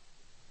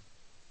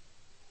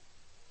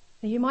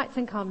 Now, you might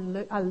think I'm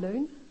a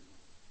loon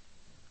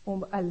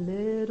or a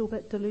little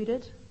bit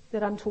deluded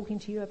that I'm talking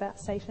to you about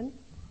Satan.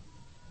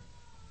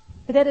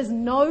 But that is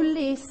no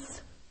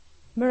less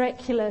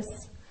miraculous,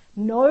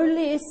 no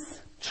less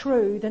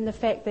true than the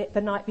fact that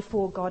the night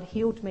before God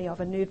healed me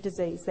of a nerve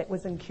disease that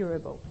was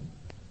incurable.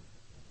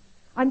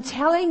 I'm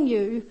telling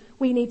you,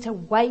 we need to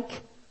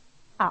wake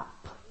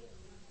up.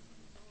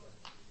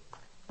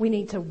 We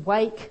need to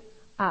wake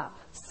up.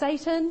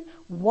 Satan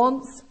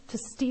wants to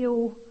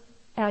steal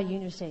our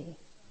unity.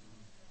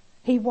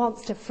 He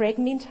wants to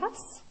fragment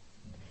us.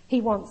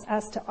 He wants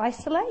us to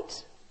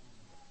isolate.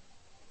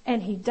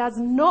 And he does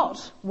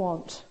not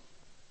want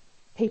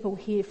people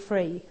here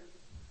free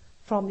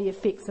from the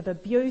effects of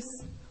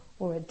abuse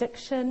or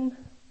addiction.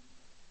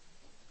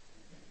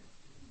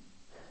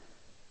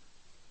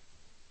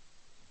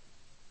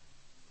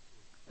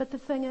 But the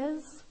thing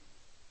is,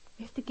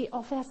 we have to get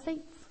off our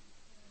seats.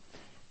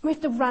 We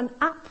have to run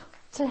up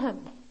to him.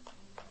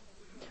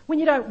 When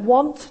you don't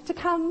want to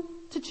come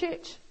to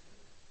church,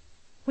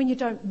 when you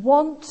don't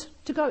want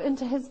to go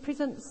into his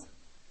presence,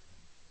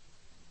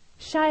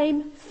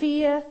 shame,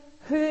 fear,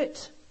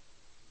 hurt,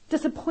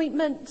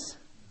 disappointment,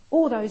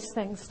 all those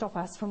things stop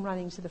us from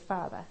running to the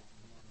Father.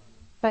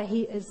 But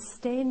he is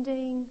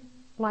standing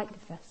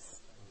like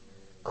this,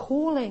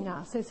 calling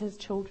us as his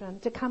children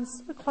to come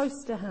so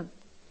close to him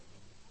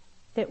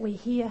that we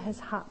hear his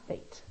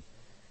heartbeat.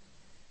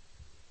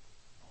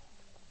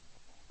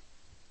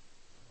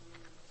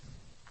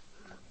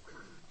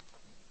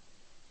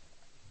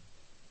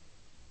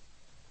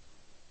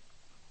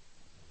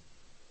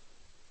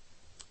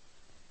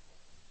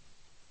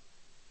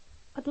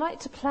 I'd like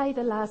to play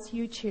the last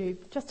YouTube,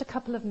 just a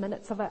couple of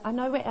minutes of it. I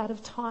know we're out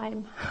of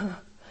time.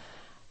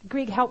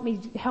 Greg helped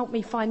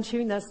me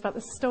fine-tune this, but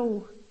it's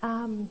still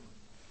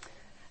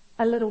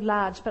a little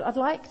large. But I'd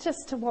like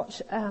just to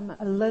watch a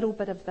little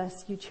bit of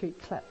this YouTube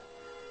clip.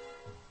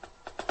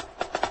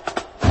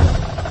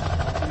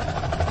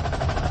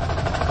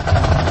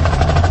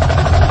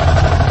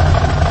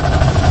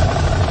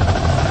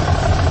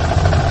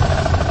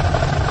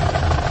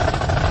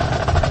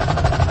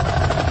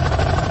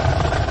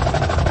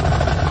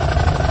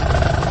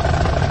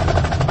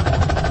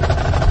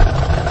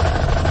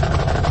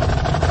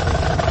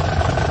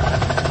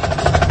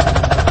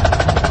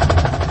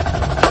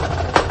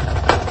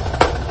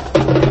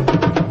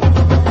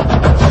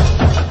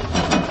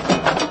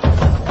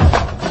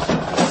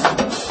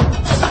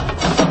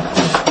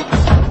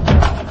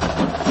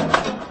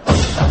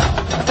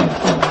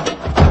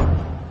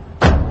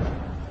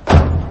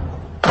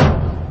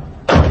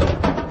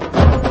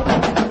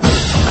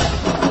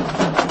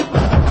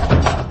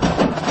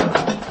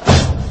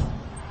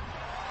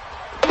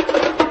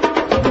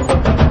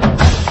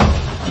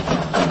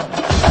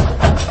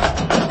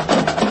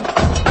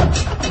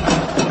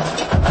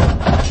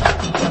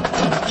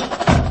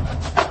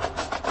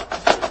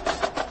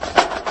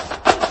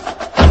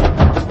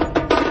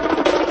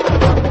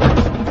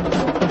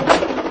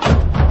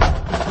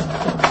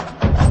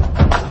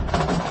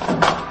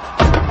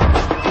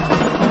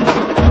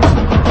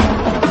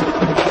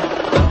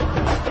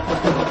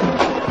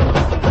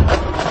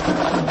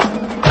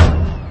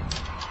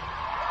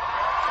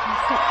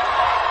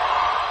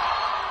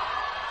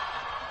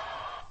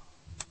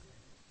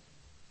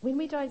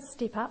 don't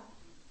step up,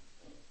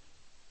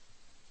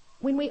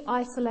 when we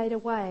isolate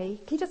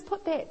away, can you just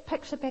put that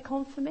picture back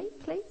on for me,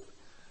 please?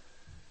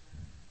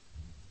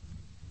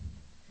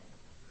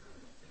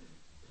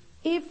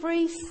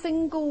 Every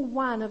single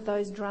one of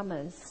those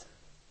drummers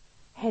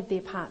had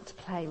their part to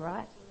play,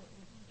 right?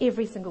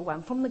 Every single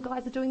one. From the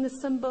guys who are doing the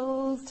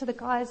cymbals to the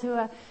guys who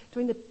are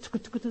doing the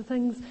tuku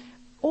things.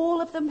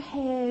 All of them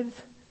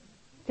have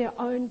their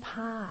own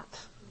part.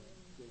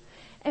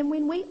 And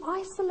when we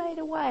isolate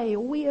away,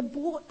 or we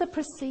abort the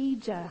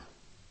procedure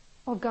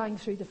of going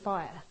through the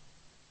fire,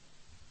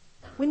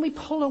 when we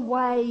pull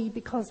away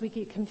because we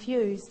get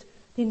confused,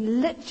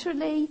 then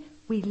literally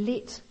we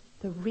let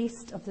the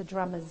rest of the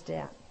drummers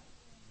down.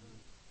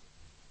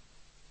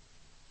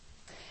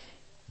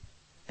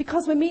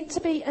 Because we're meant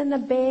to be in a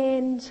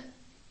band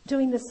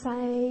doing the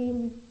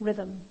same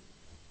rhythm.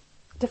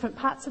 Different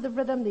parts of the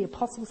rhythm, the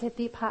apostles have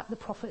their part, the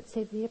prophets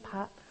have their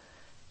part.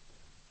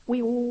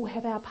 We all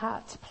have our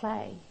part to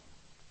play.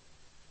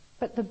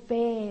 But the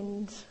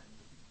band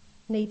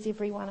needs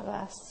every one of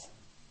us.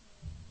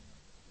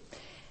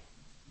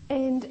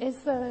 And as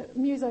the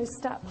musos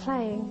start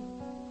playing,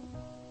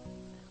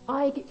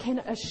 I can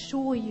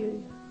assure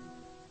you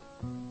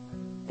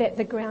that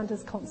the ground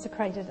is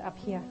consecrated up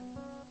here.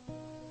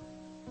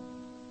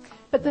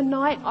 But the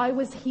night I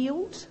was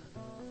healed,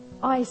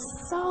 I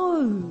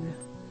so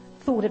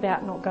thought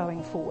about not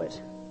going forward.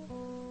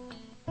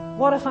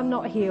 What if I'm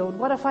not healed?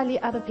 What if I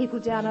let other people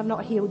down? I'm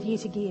not healed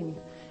yet again.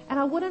 And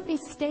I wouldn't be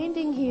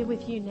standing here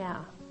with you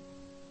now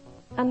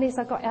unless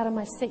I got out of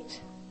my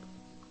seat.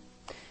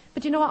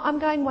 But you know what? I'm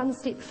going one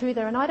step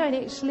further, and I don't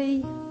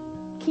actually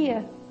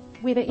care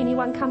whether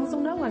anyone comes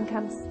or no one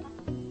comes,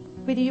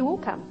 whether you all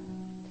come.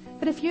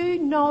 But if you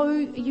know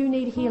you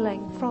need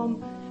healing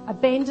from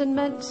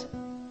abandonment,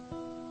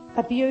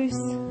 abuse,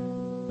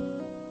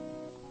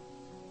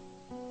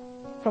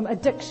 from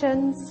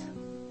addictions,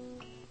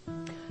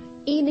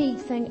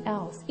 anything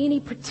else,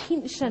 any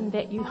pretension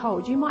that you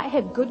hold. You might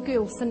have good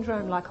girl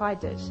syndrome like I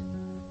did.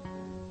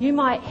 You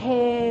might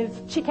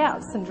have check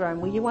out syndrome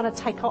where you want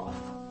to take off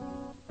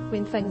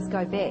when things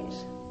go bad.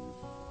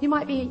 You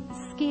might be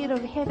scared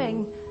of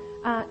having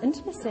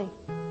intimacy.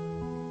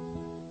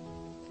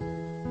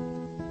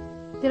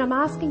 Then I'm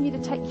asking you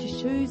to take your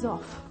shoes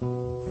off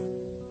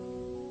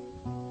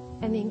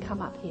and then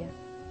come up here.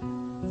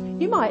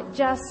 You might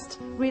just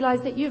realise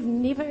that you've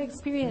never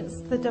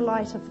experienced the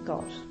delight of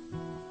God.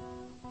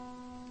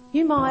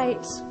 You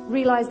might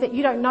realise that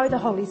you don't know the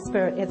Holy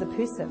Spirit as a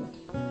person.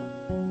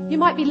 You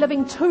might be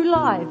living two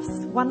lives,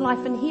 one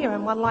life in here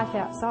and one life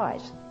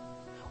outside.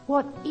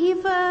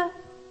 Whatever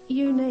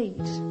you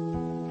need,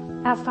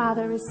 our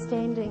Father is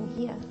standing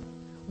here,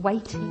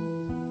 waiting.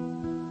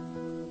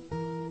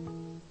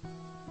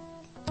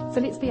 So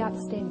let's be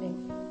upstanding.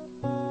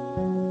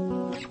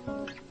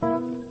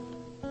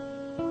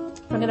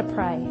 I'm going to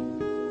pray.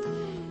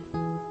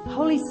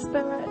 Holy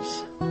Spirit,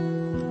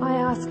 I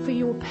ask for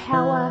your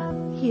power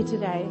here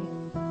today.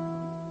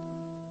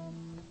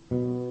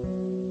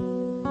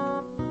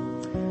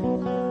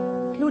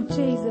 Lord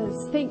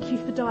Jesus, thank you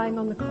for dying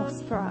on the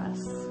cross for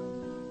us.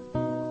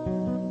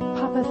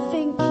 Papa,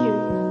 thank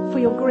you for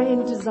your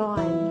grand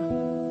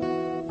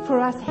design, for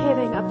us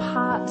having a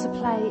part to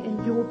play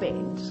in your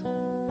band,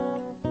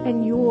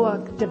 in your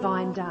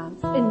divine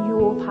dance, in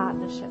your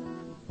partnership.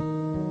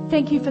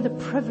 Thank you for the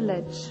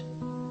privilege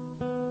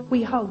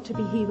we hold to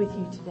be here with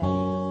you today.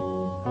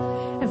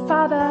 And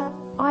Father,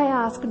 I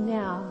ask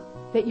now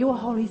that your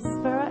Holy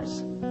Spirit,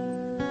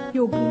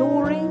 your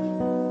glory,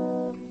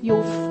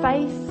 your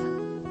faith,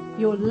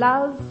 your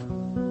love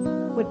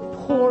would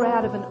pour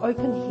out of an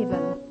open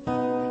heaven,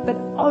 but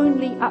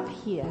only up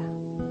here.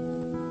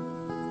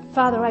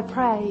 Father, I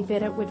pray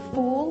that it would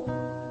fall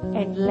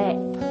and lap.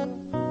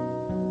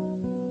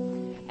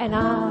 And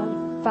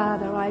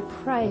Father, I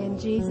pray in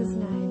Jesus'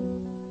 name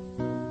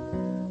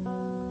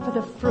for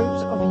the fruit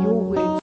of your word